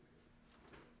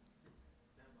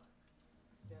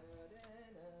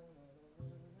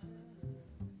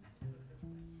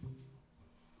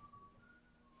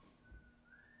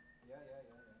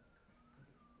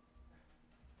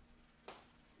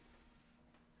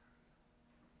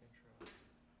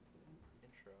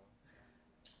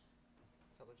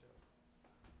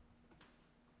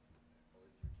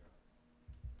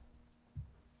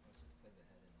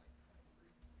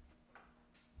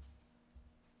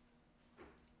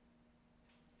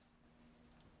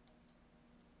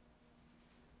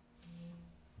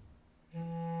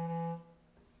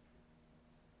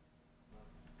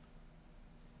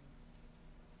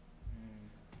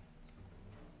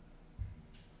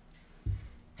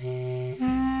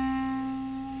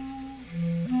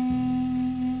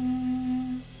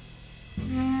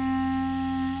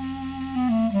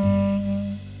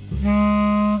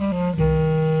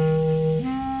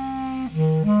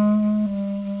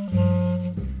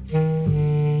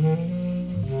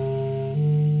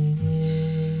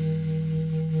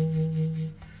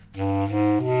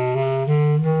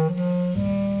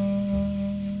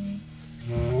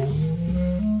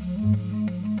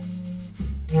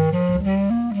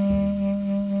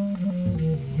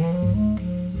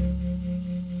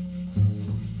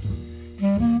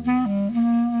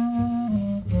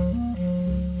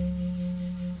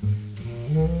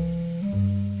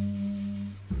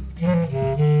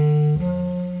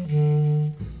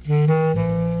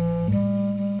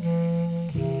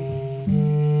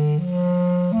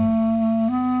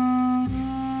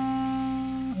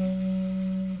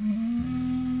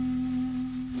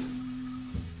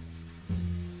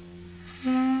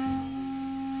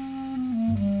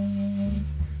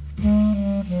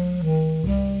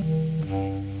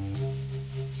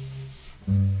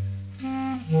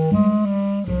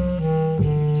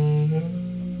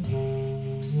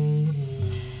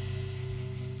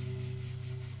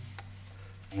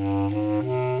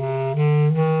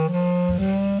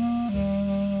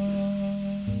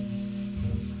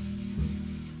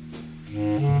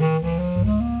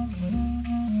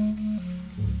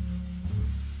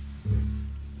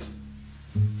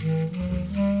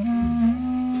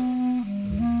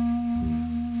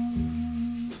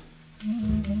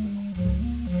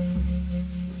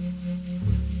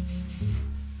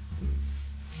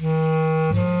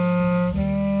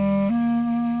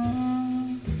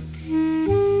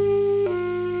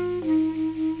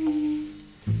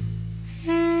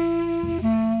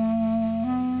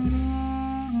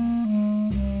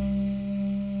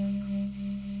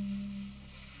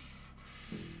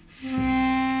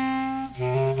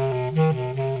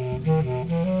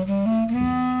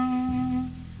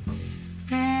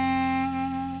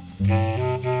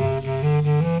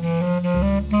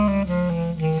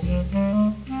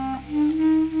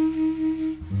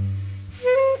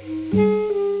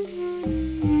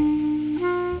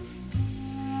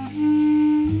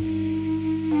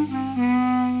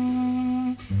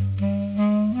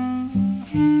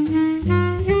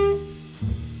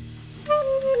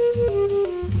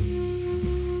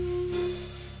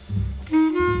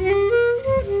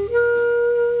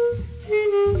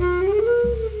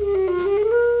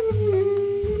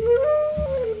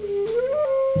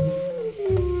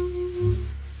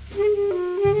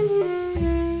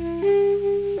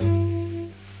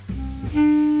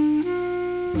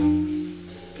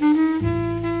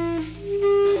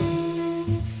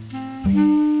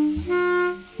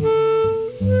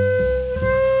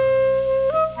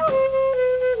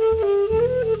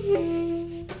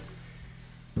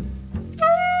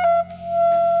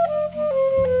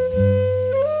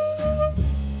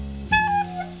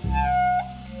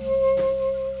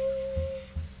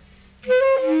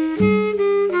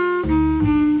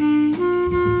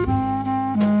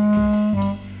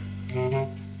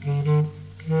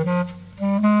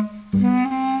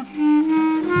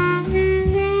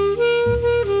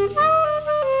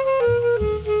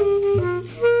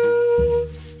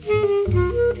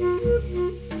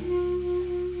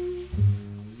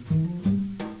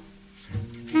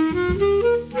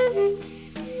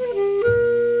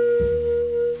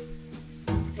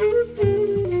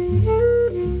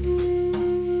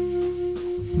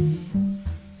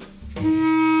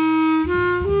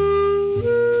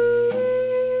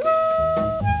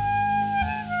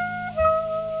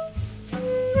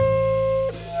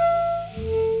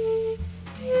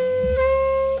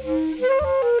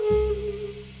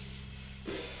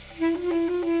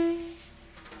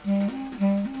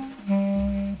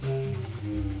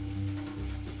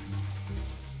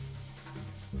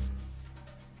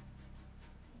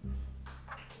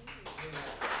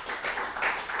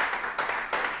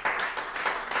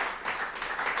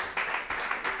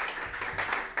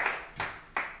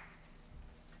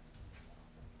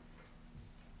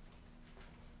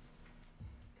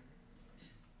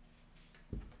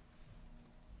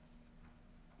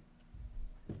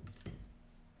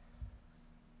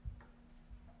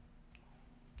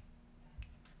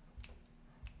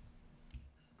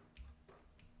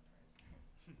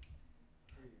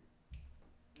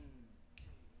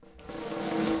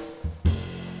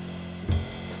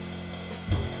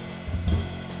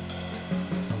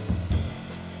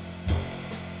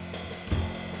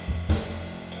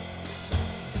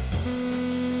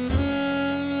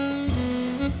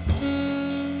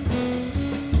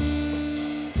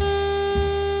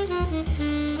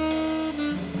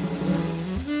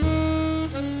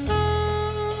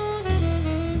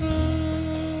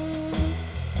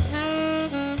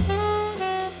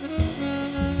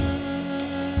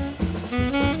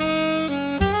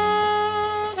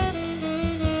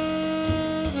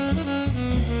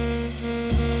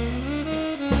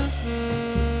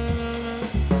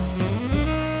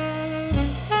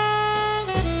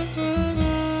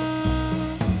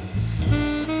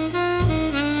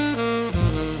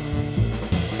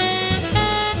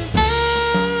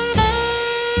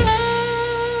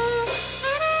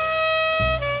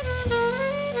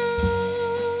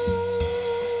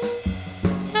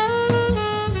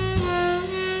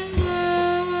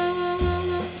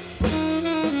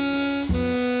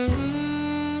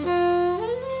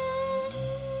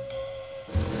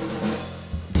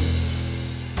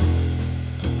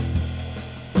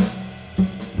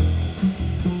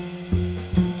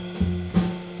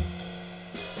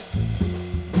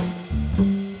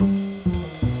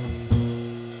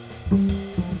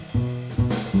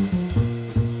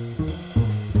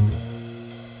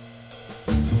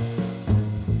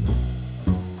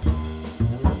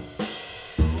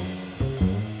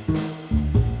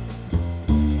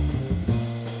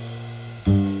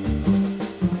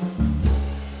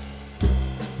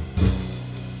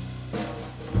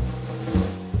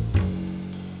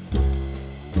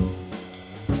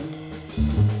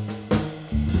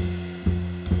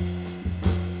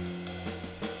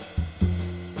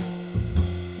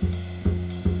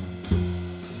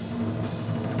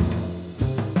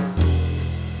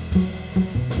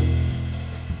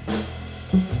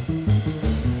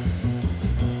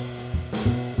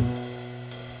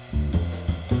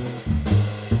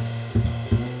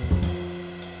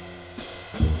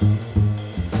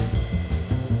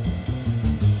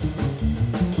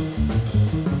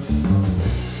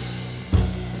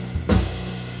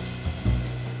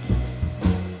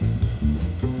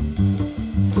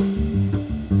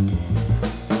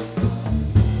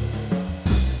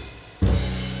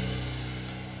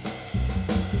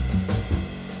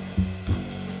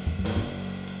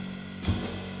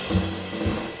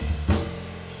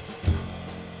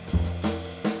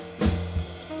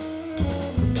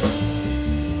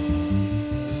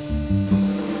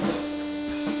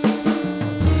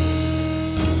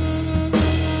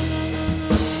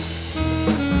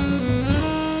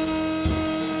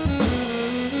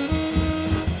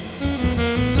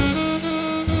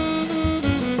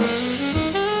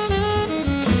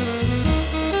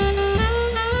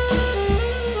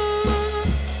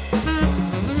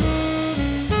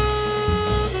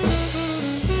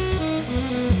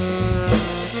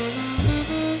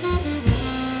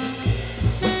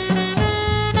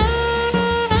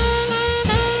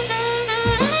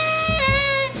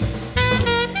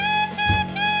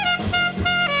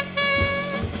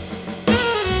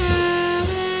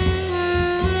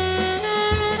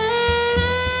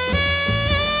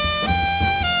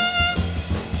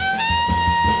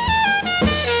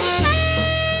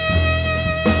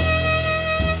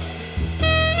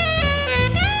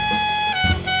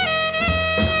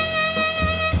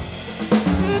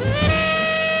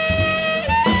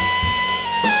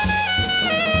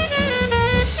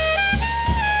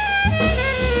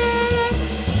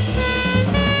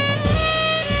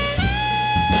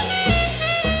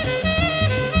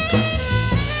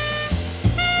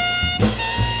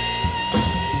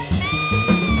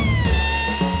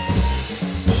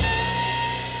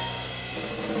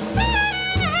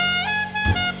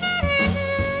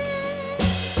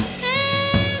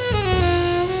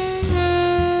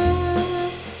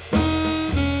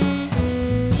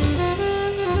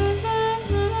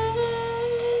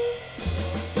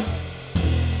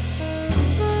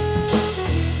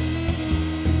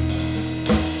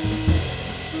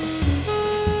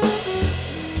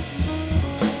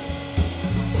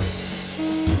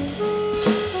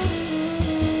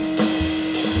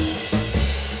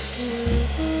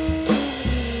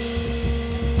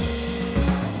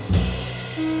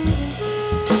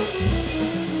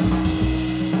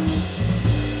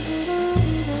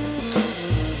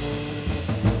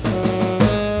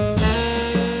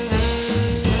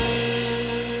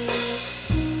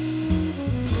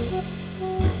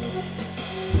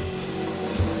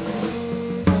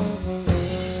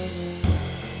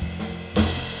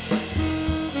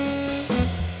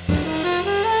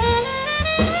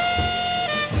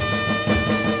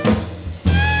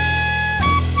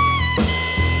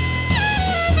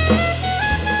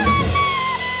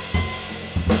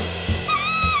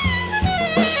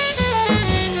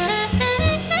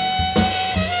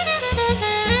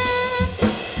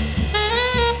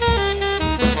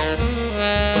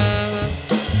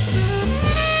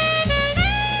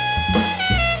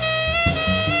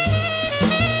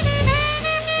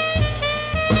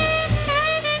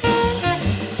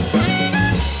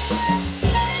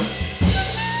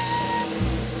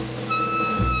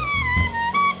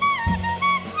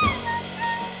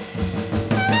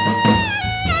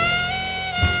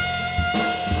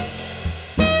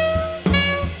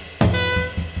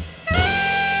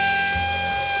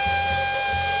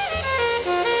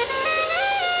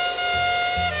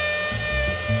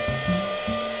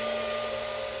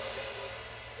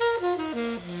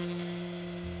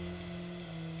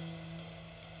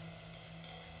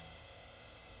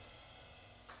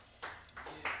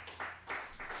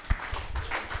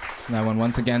 That one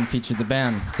once again featured the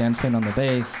band, Dan Finn on the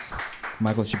bass,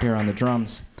 Michael Shapira on the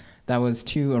drums. That was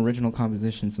 2 original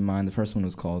compositions of mine. The first one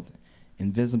was called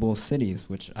Invisible Cities,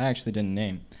 which I actually didn't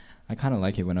name. I kind of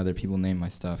like it when other people name my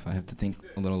stuff. I have to think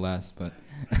a little less, but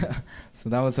so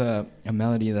that was a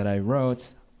melody that I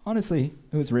wrote. Honestly,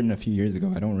 it was written a few years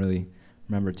ago. I don't really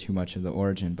remember too much of the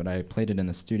origin, but I played it in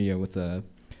the studio with a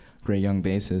great young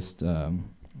bassist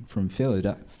from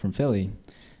Philly,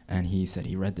 and he said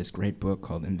he read this great book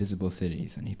called Invisible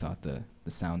Cities, and he thought the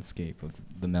soundscape of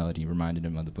the melody reminded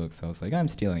him of the book, so I was like, I'm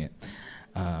stealing it.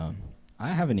 I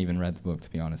haven't even read the book,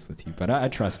 to be honest with you, but I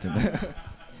trust him.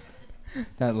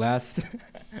 That last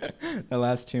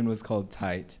tune was called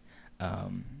Tight.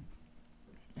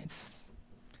 It's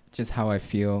just how I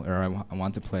feel, or I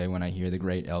want to play when I hear the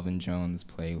great Elvin Jones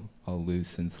play all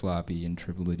loose and sloppy and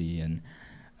triplety, and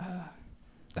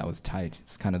that was tight.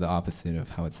 It's kind of the opposite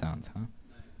of how it sounds, huh?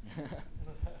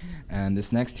 And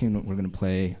this next tune we're going to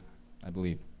play, I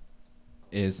believe,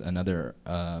 is another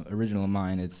original of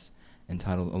mine. It's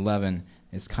entitled 11.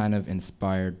 It's kind of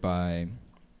inspired by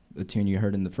the tune you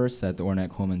heard in the first set, the Ornette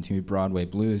Coleman tune, Broadway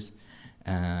Blues,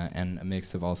 and a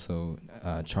mix of also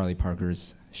Charlie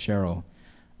Parker's Cheryl.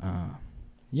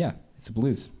 Yeah, it's a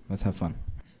blues. Let's have fun.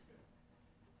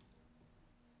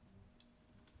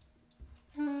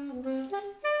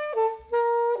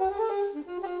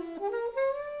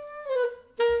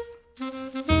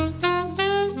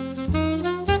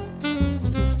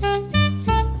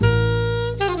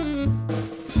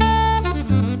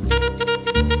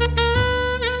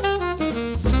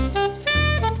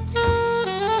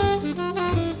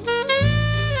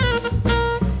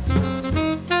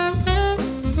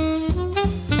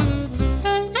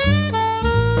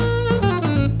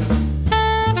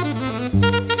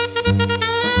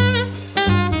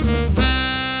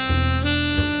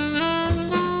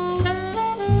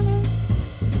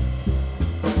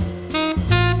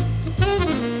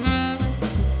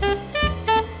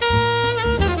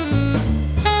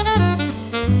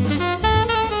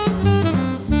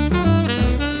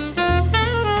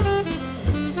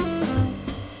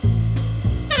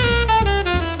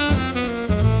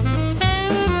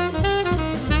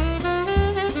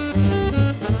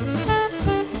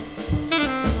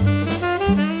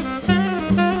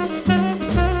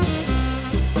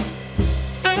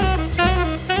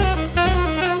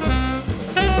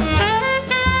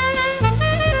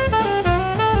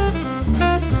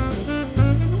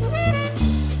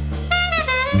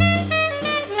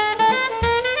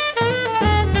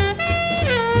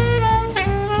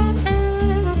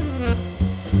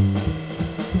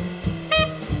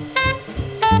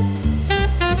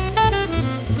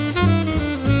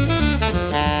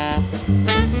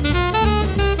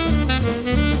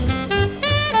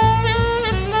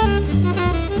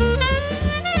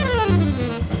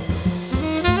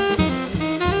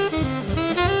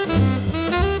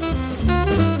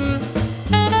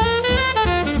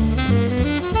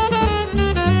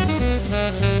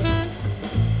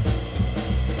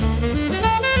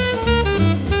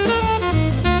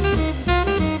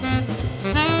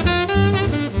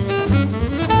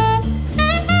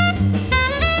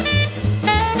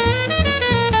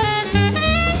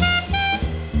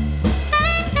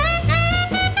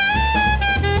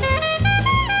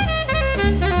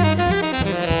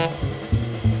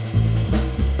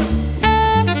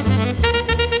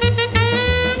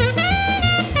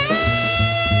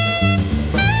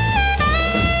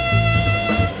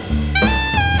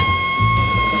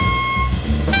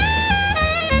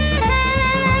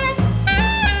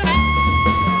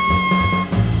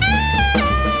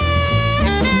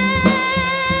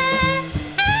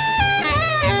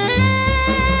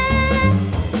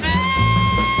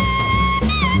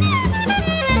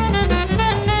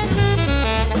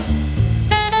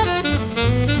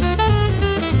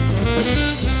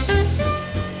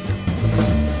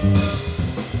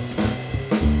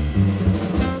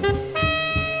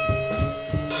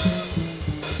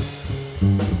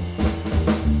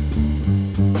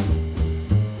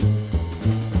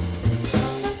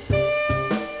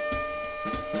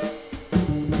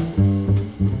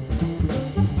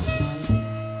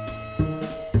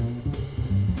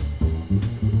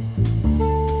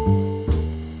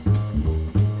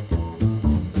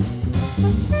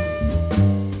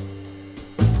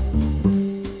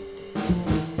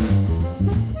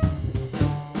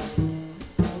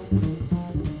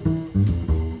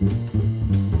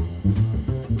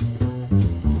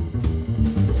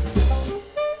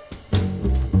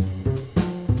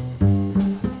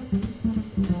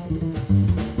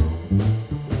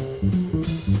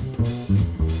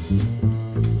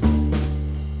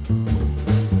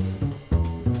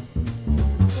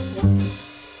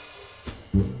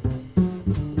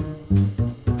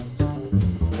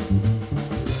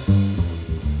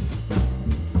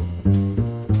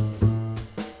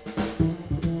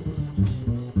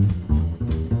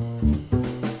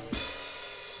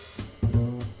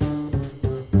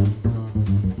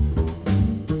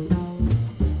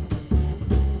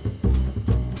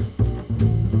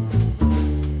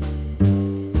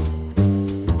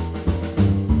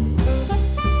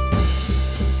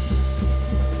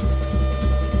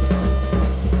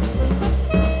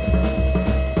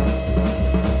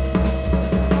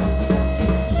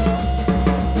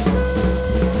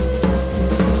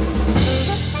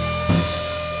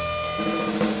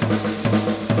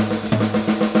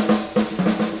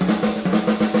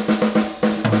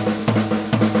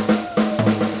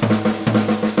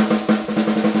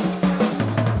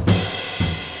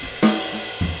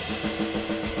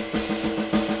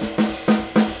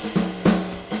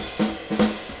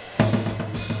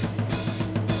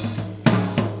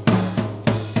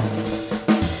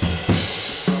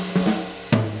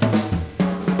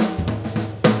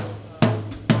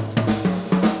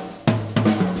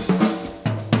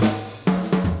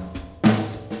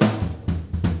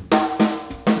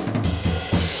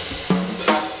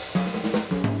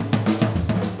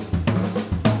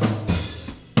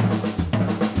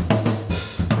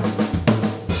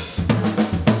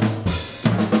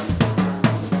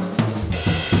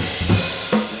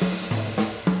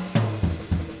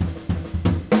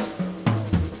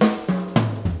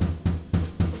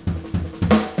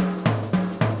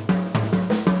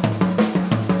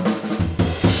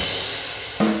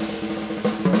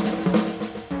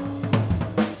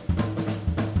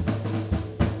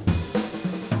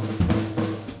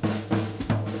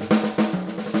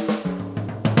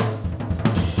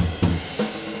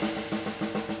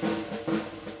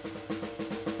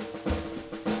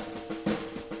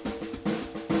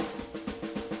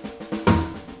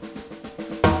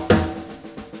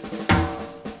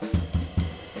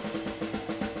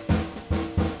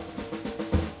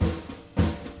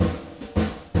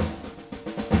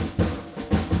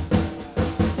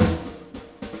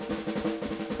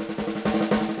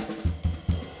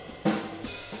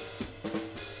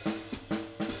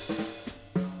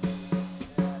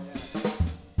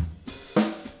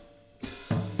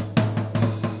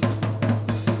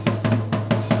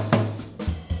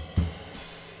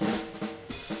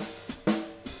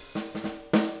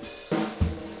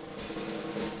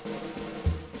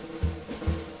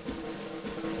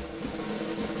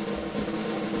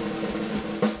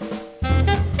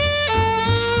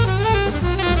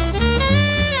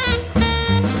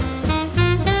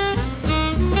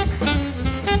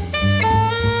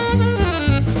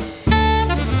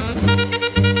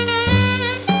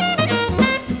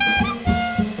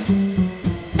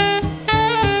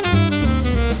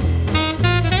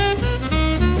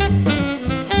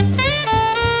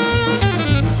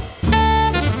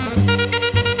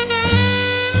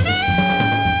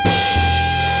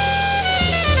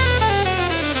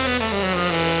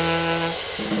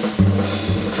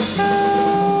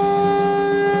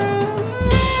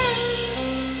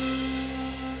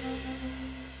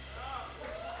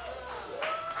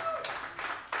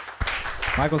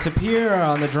 Michael Shapira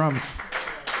on the drums.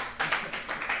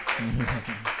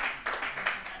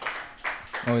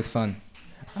 Always fun.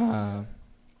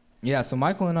 Yeah, so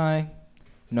Michael and I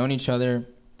known each other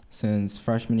since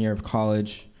freshman year of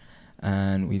college,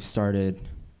 and we've started,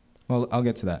 well, I'll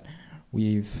get to that.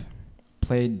 We've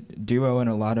played duo in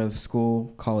a lot of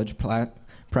school, college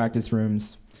practice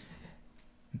rooms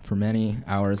for many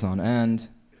hours on end.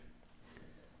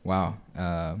 Wow.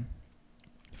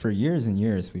 For years and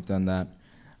years we've done that.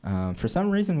 For some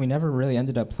reason, we never really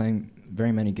ended up playing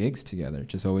very many gigs together,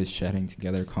 just always chatting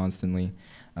together constantly.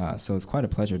 So it's quite a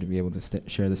pleasure to be able to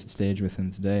share this stage with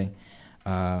him today.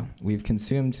 We've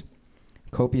consumed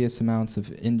copious amounts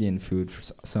of Indian food for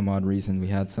some odd reason. We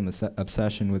had some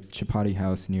obsession with chapati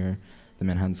house near the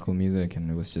Manhattan School of Music,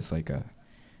 and it was just like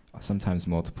sometimes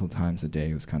multiple times a day.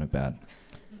 It was kind of bad.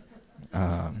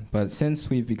 But since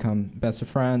we've become best of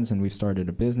friends and we've started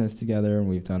a business together and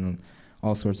we've done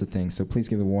all sorts of things, so please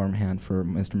give a warm hand for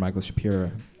Mr. Michael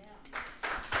Shapira.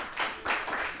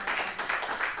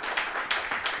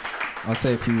 I'll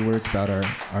say a few words about our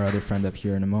other friend up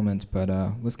here in a moment, but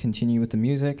let's continue with the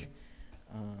music.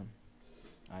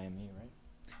 I Am Me, right?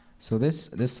 So this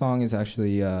song is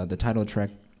actually the title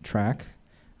track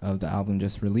of the album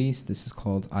just released. This is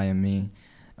called I Am Me.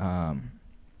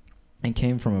 And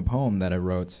came from a poem that I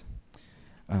wrote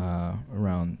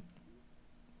around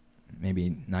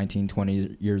maybe 19,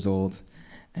 20 years old.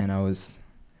 And I was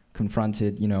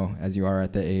confronted, you know, as you are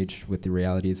at that age, with the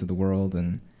realities of the world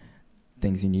and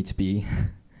things you need to be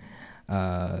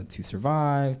to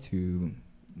survive, to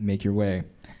make your way.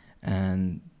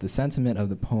 And the sentiment of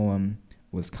the poem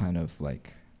was kind of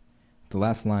like, the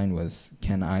last line was,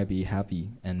 can I be happy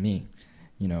and me?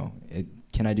 You know,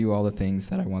 can I do all the things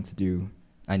that I want to do,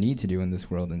 I need to do in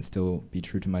this world and still be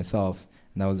true to myself?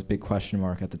 And that was a big question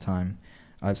mark at the time.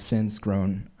 I've since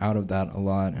grown out of that a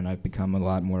lot, and I've become a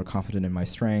lot more confident in my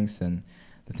strengths and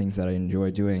the things that I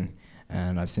enjoy doing.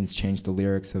 And I've since changed the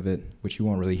lyrics of it, which you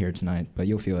won't really hear tonight, but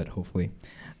you'll feel it, hopefully,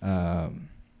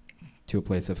 to a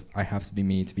place of I have to be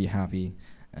me to be happy,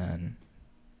 and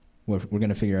we're going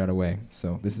to figure out a way.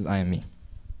 So this is I Am Me.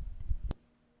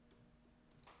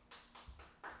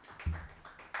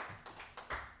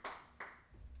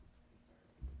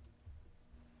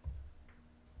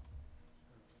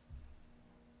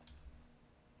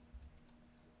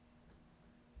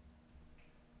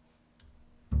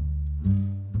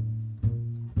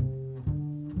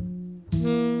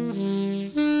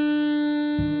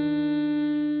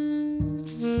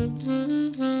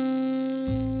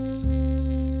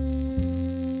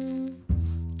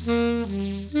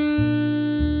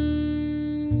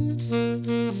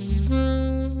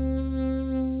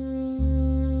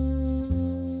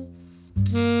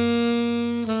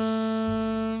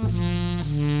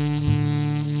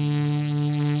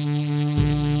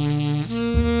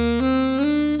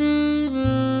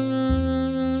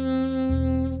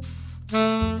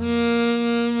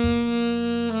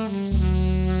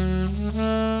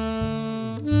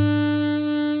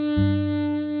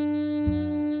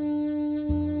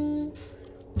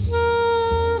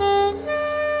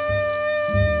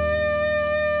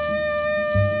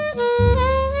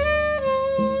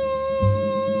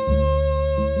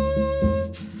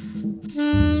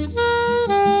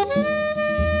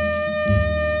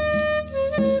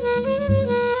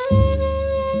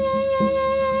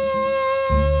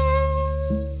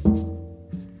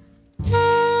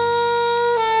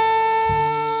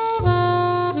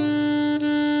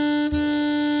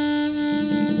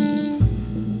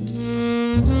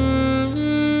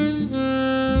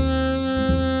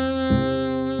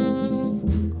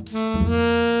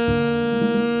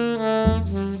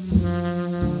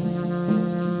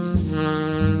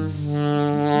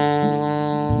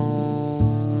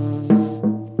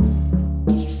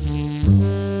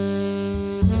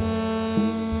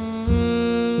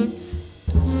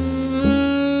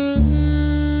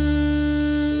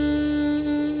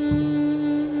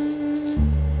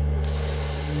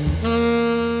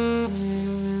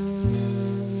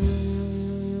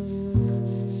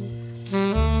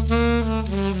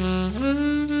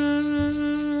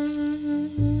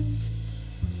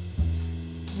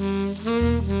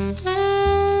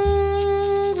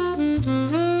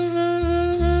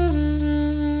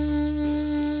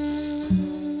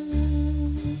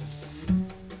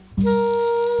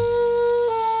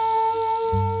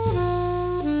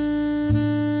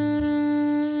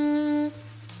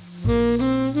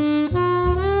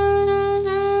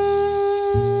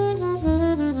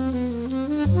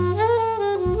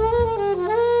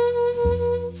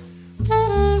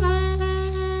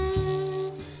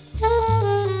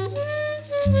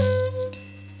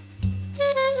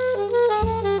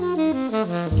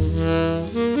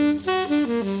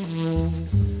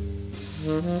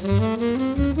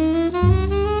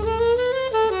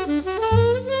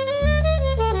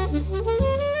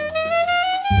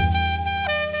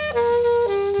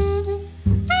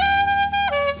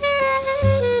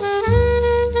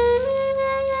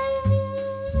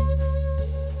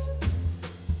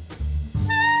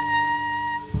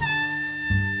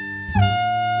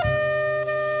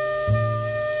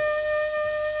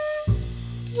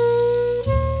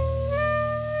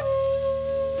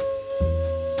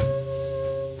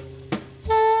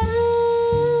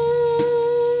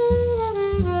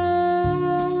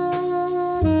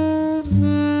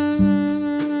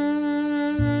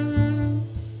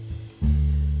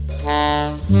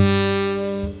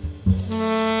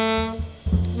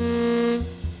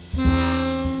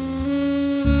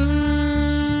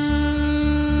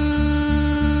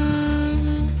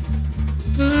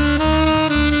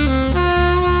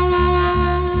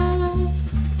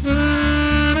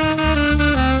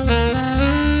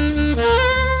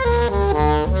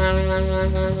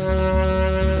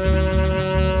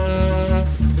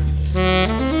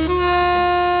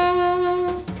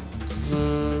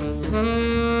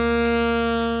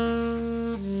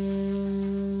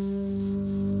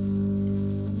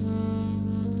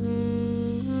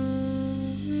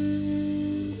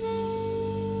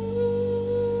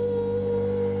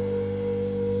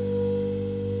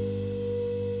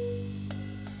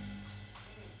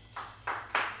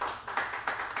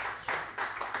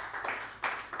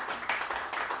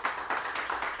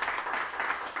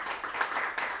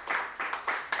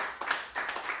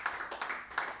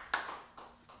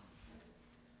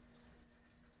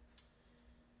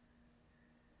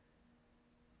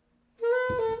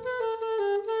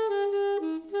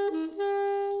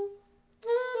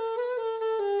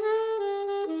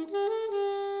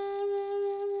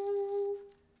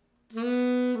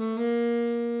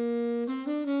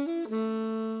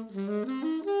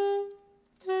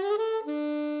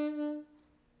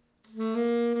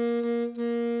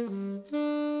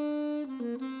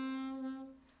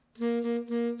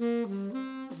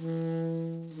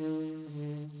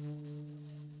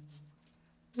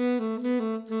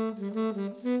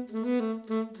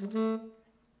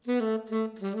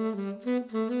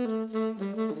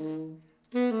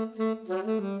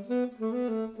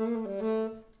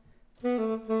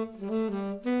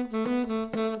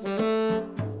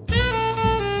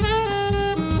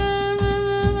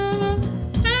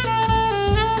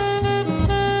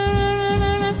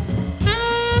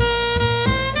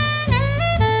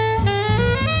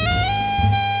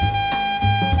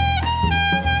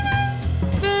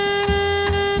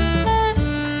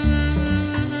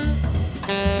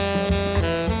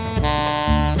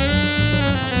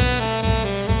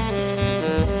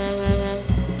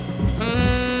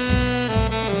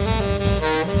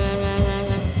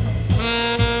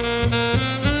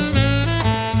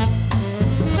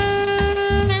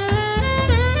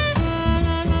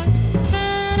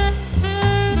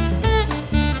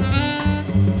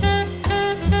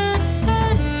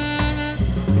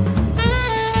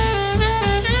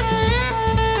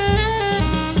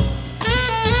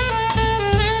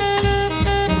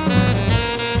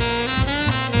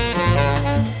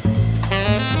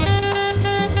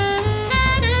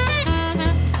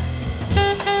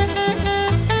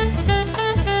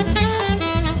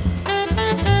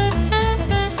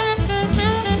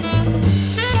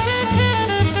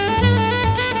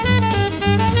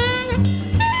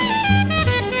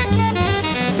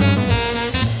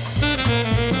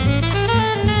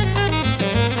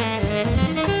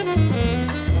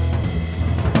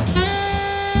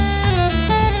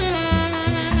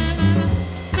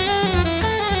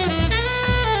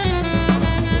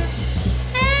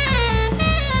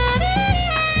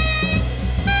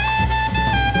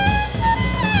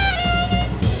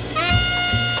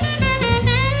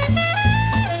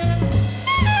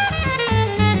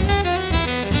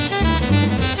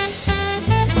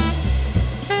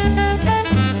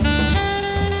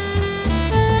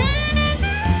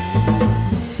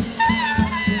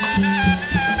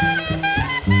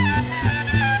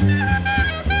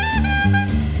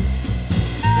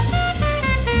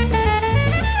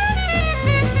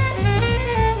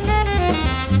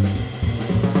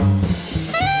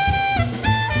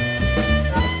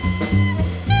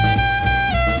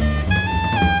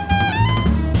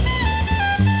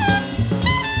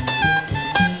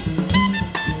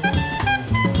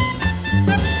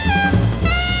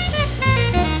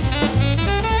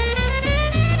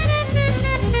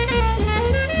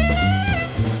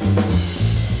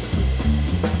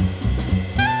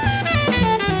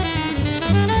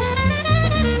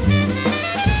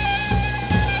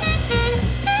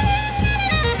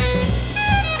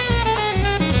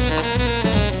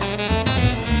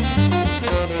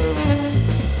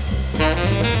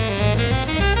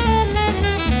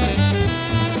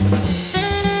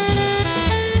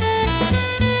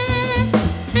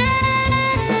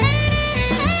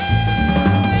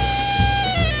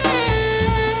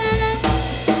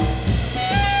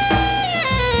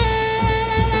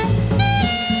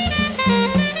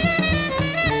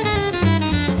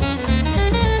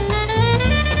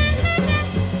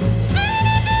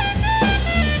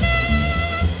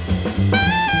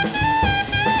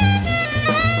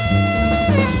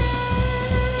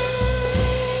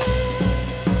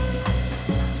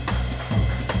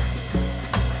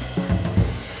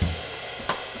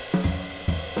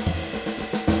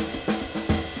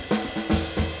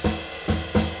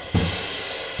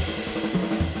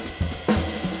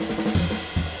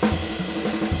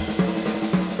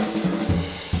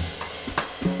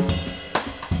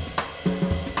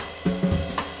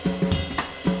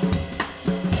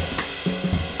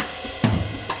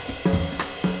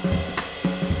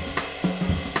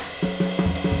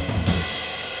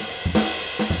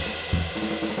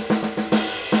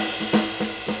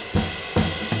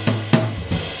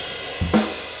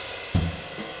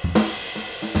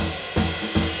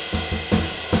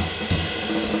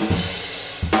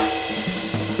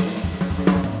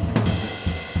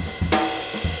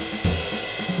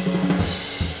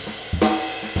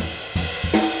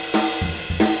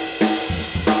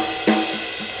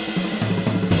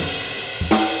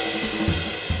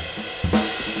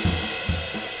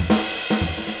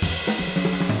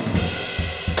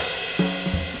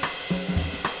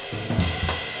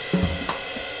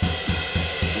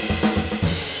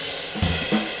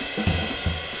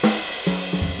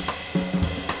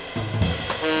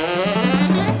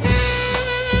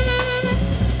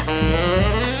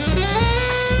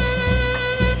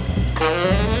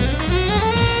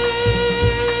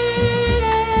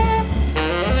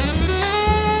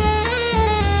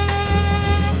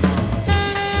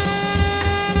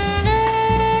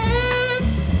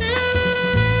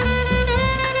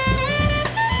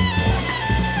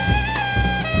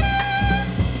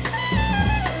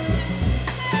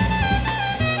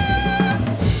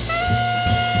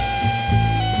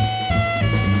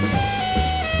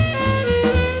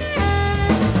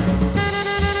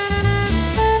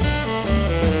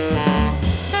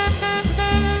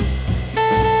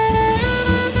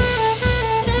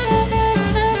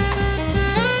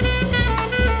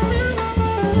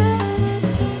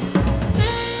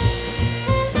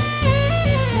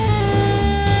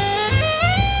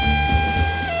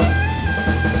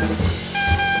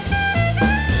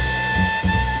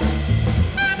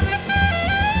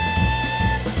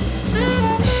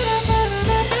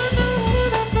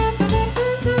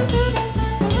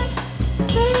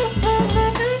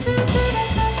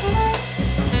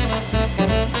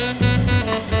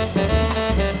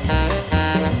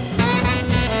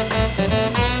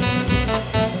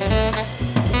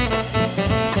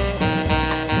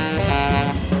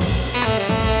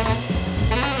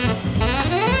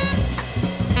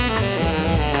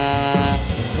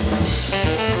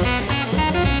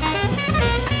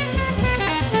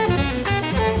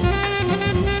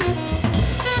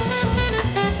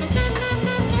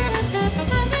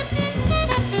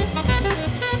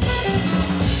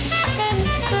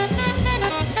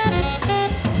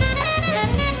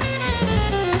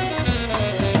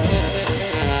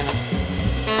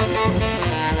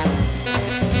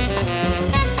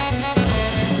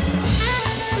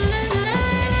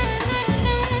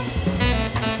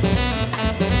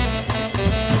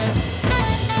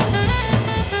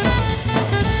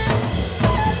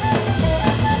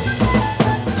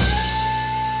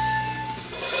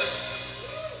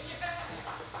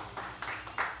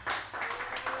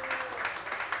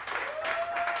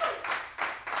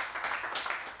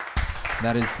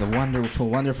 that is the wonderful,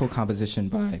 wonderful composition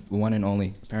by the one and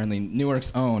only, apparently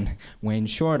Newark's own, Wayne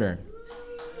Shorter,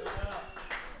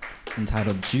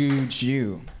 entitled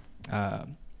Juju.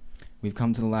 We've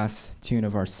come to the last tune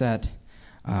of our set.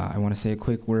 I want to say a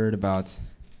quick word about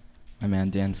my man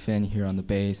Dan Finn here on the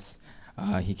bass.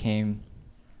 He came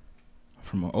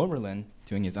from Oberlin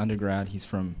doing his undergrad. He's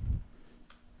from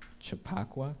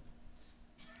Chappaqua?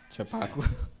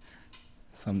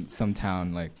 Some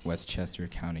town like Westchester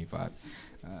County vibe.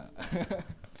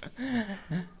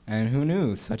 And who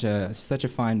knew such a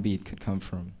fine beat could come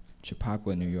from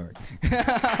Chappaqua, New York.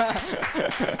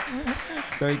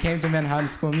 So he came to Manhattan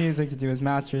School of Music to do his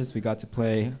master's. We got to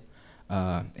play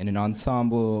in an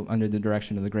ensemble under the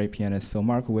direction of the great pianist Phil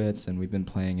Markowitz, and we've been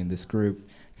playing in this group,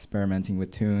 experimenting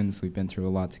with tunes. We've been through a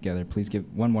lot together. Please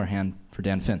give one more hand for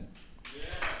Dan Finn. Yeah.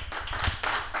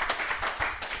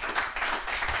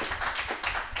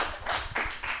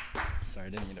 Sorry, I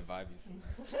didn't mean to vibe you.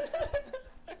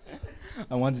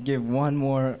 I want to give one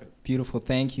more beautiful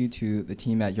thank you to the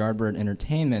team at Yardbird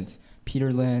Entertainment,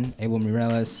 Peter Lynn, Abel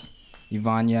Mireles,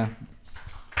 Ivania.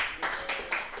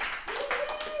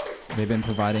 They've been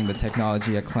providing the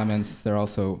technology at Clement's. They're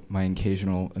also my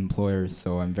occasional employers,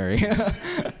 so I'm very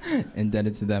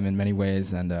indebted to them in many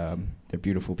ways, and they're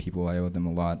beautiful people. I owe them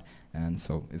a lot, and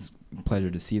so it's a pleasure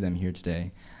to see them here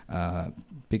today.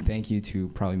 Big thank you to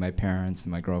probably my parents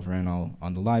and my girlfriend all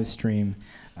on the live stream.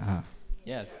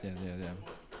 Yes, yeah.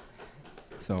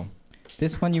 So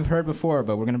this one you've heard before,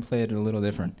 but we're going to play it a little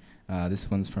different.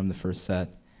 This one's from the first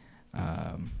set.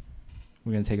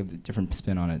 We're going to take a different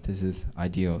spin on it. This is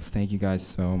Ideals. Thank you guys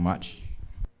so much.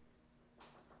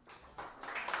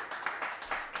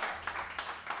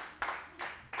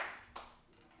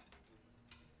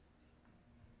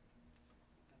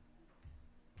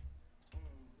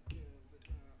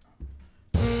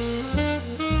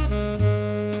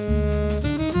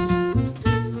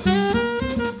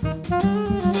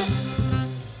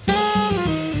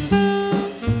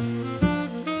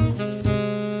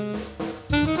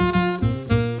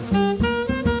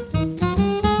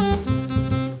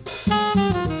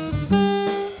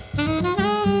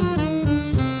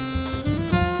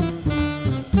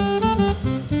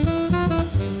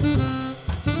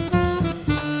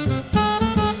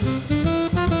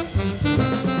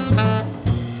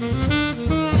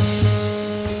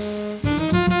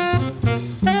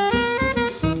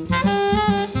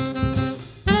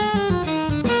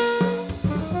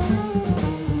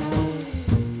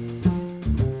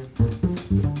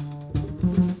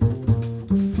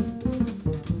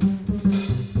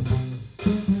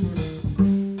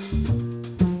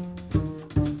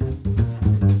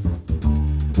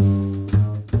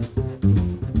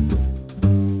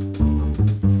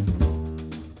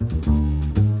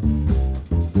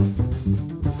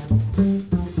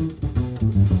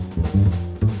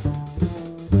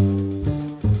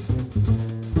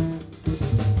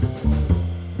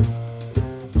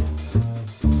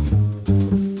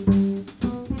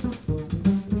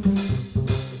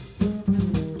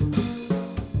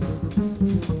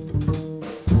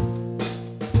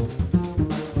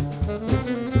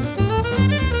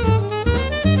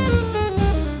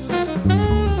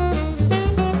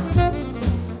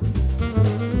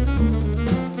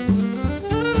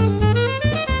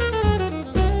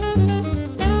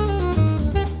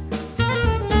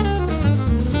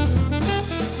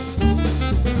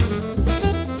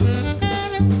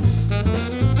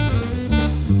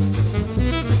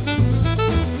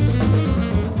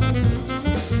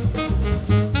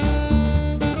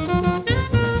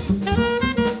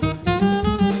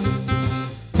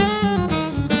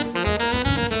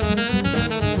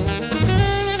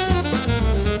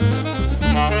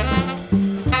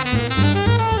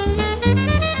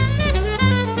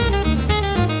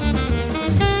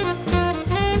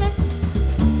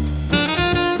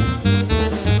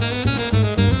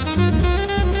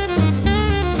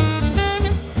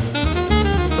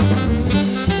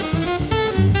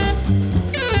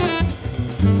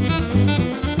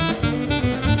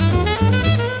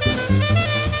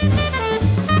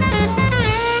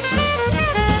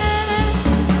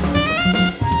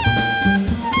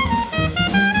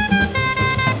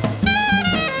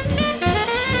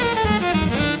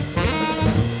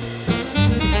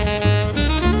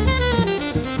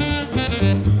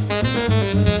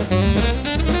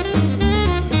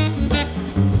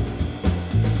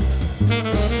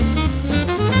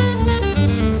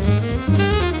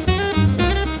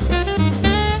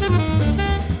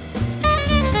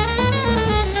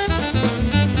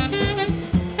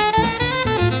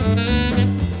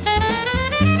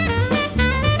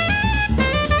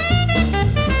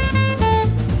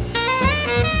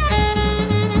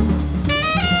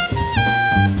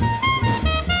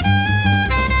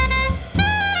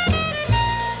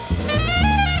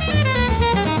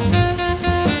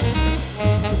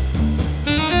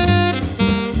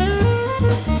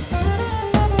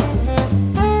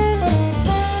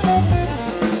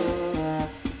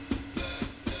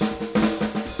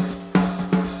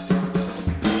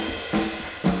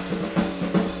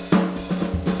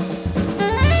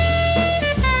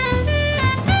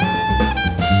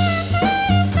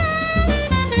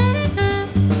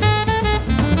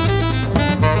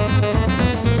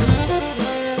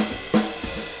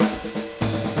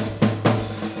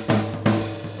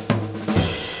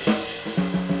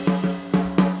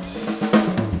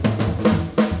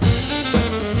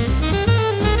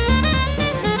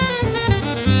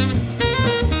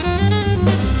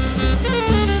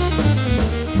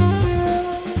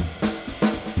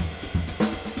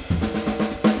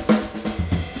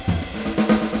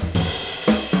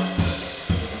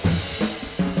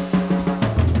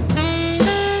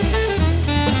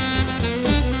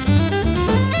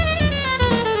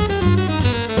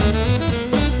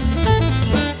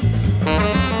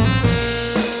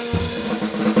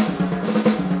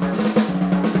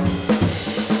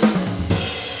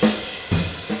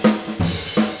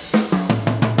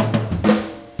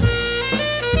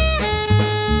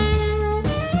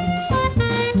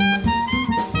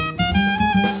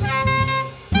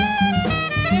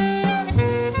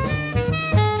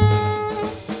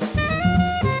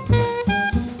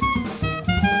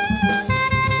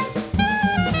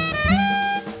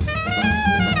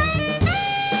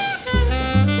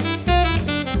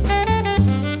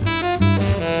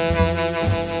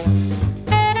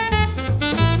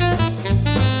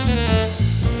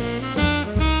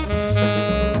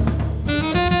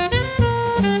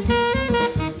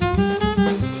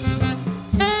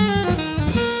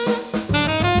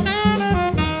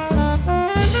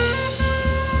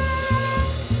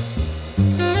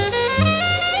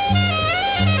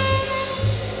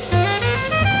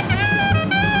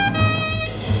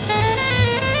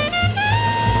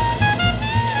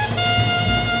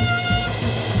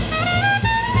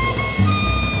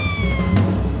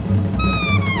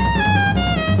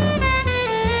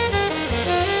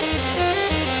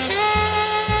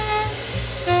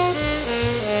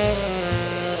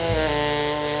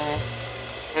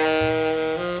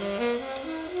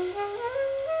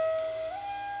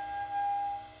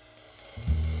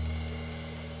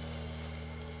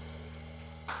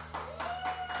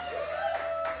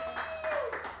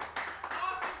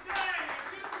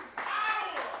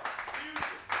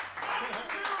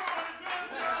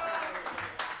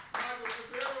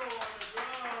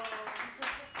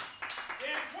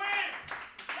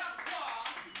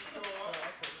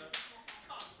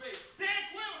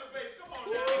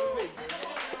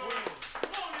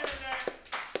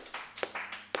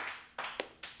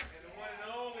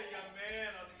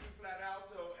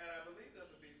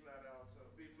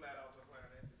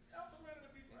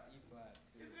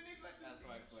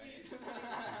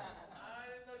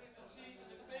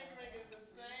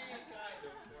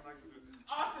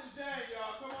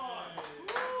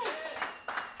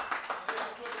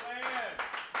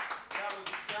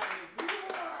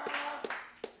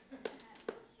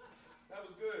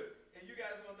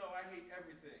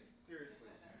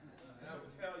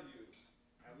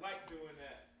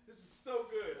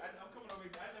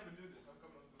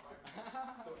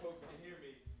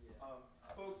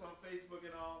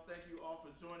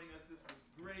 joining us. This was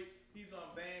great. He's on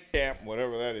Bandcamp,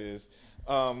 whatever that is.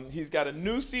 He's got a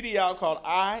new CD out called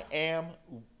I Am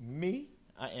Me.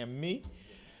 I Am Me.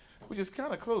 Which is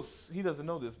kind of close. He doesn't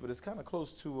know this, but it's kind of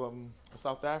close to a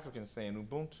South African saying,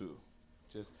 Ubuntu.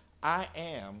 Just, I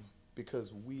am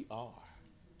because we are.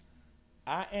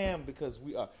 I am because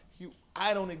we are.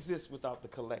 I don't exist without the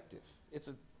collective. It's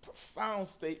a profound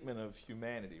statement of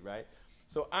humanity, right?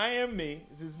 So I Am Me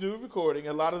is his new recording.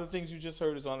 A lot of the things you just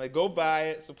heard is on there. Go buy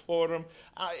it, support him.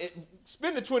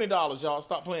 Spend the $20, y'all.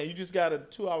 Stop playing. You just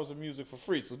got 2 hours of music for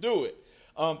free, so do it.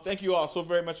 Thank you all so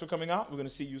very much for coming out. We're going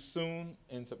to see you soon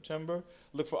in September.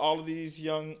 Look for all of these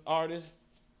young artists.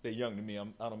 They're young to me.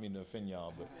 I don't mean to offend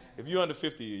y'all, but if you're under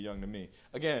 50, you're young to me.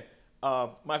 Again,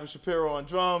 Michael Shapira on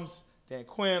drums, Dan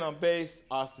Quinn on bass,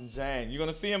 Austin Zhang. You're going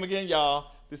to see him again,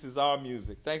 y'all. This is our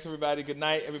music. Thanks, everybody. Good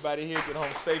night. Everybody here, get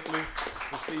home safely.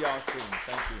 We'll see y'all soon.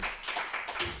 Thank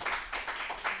you.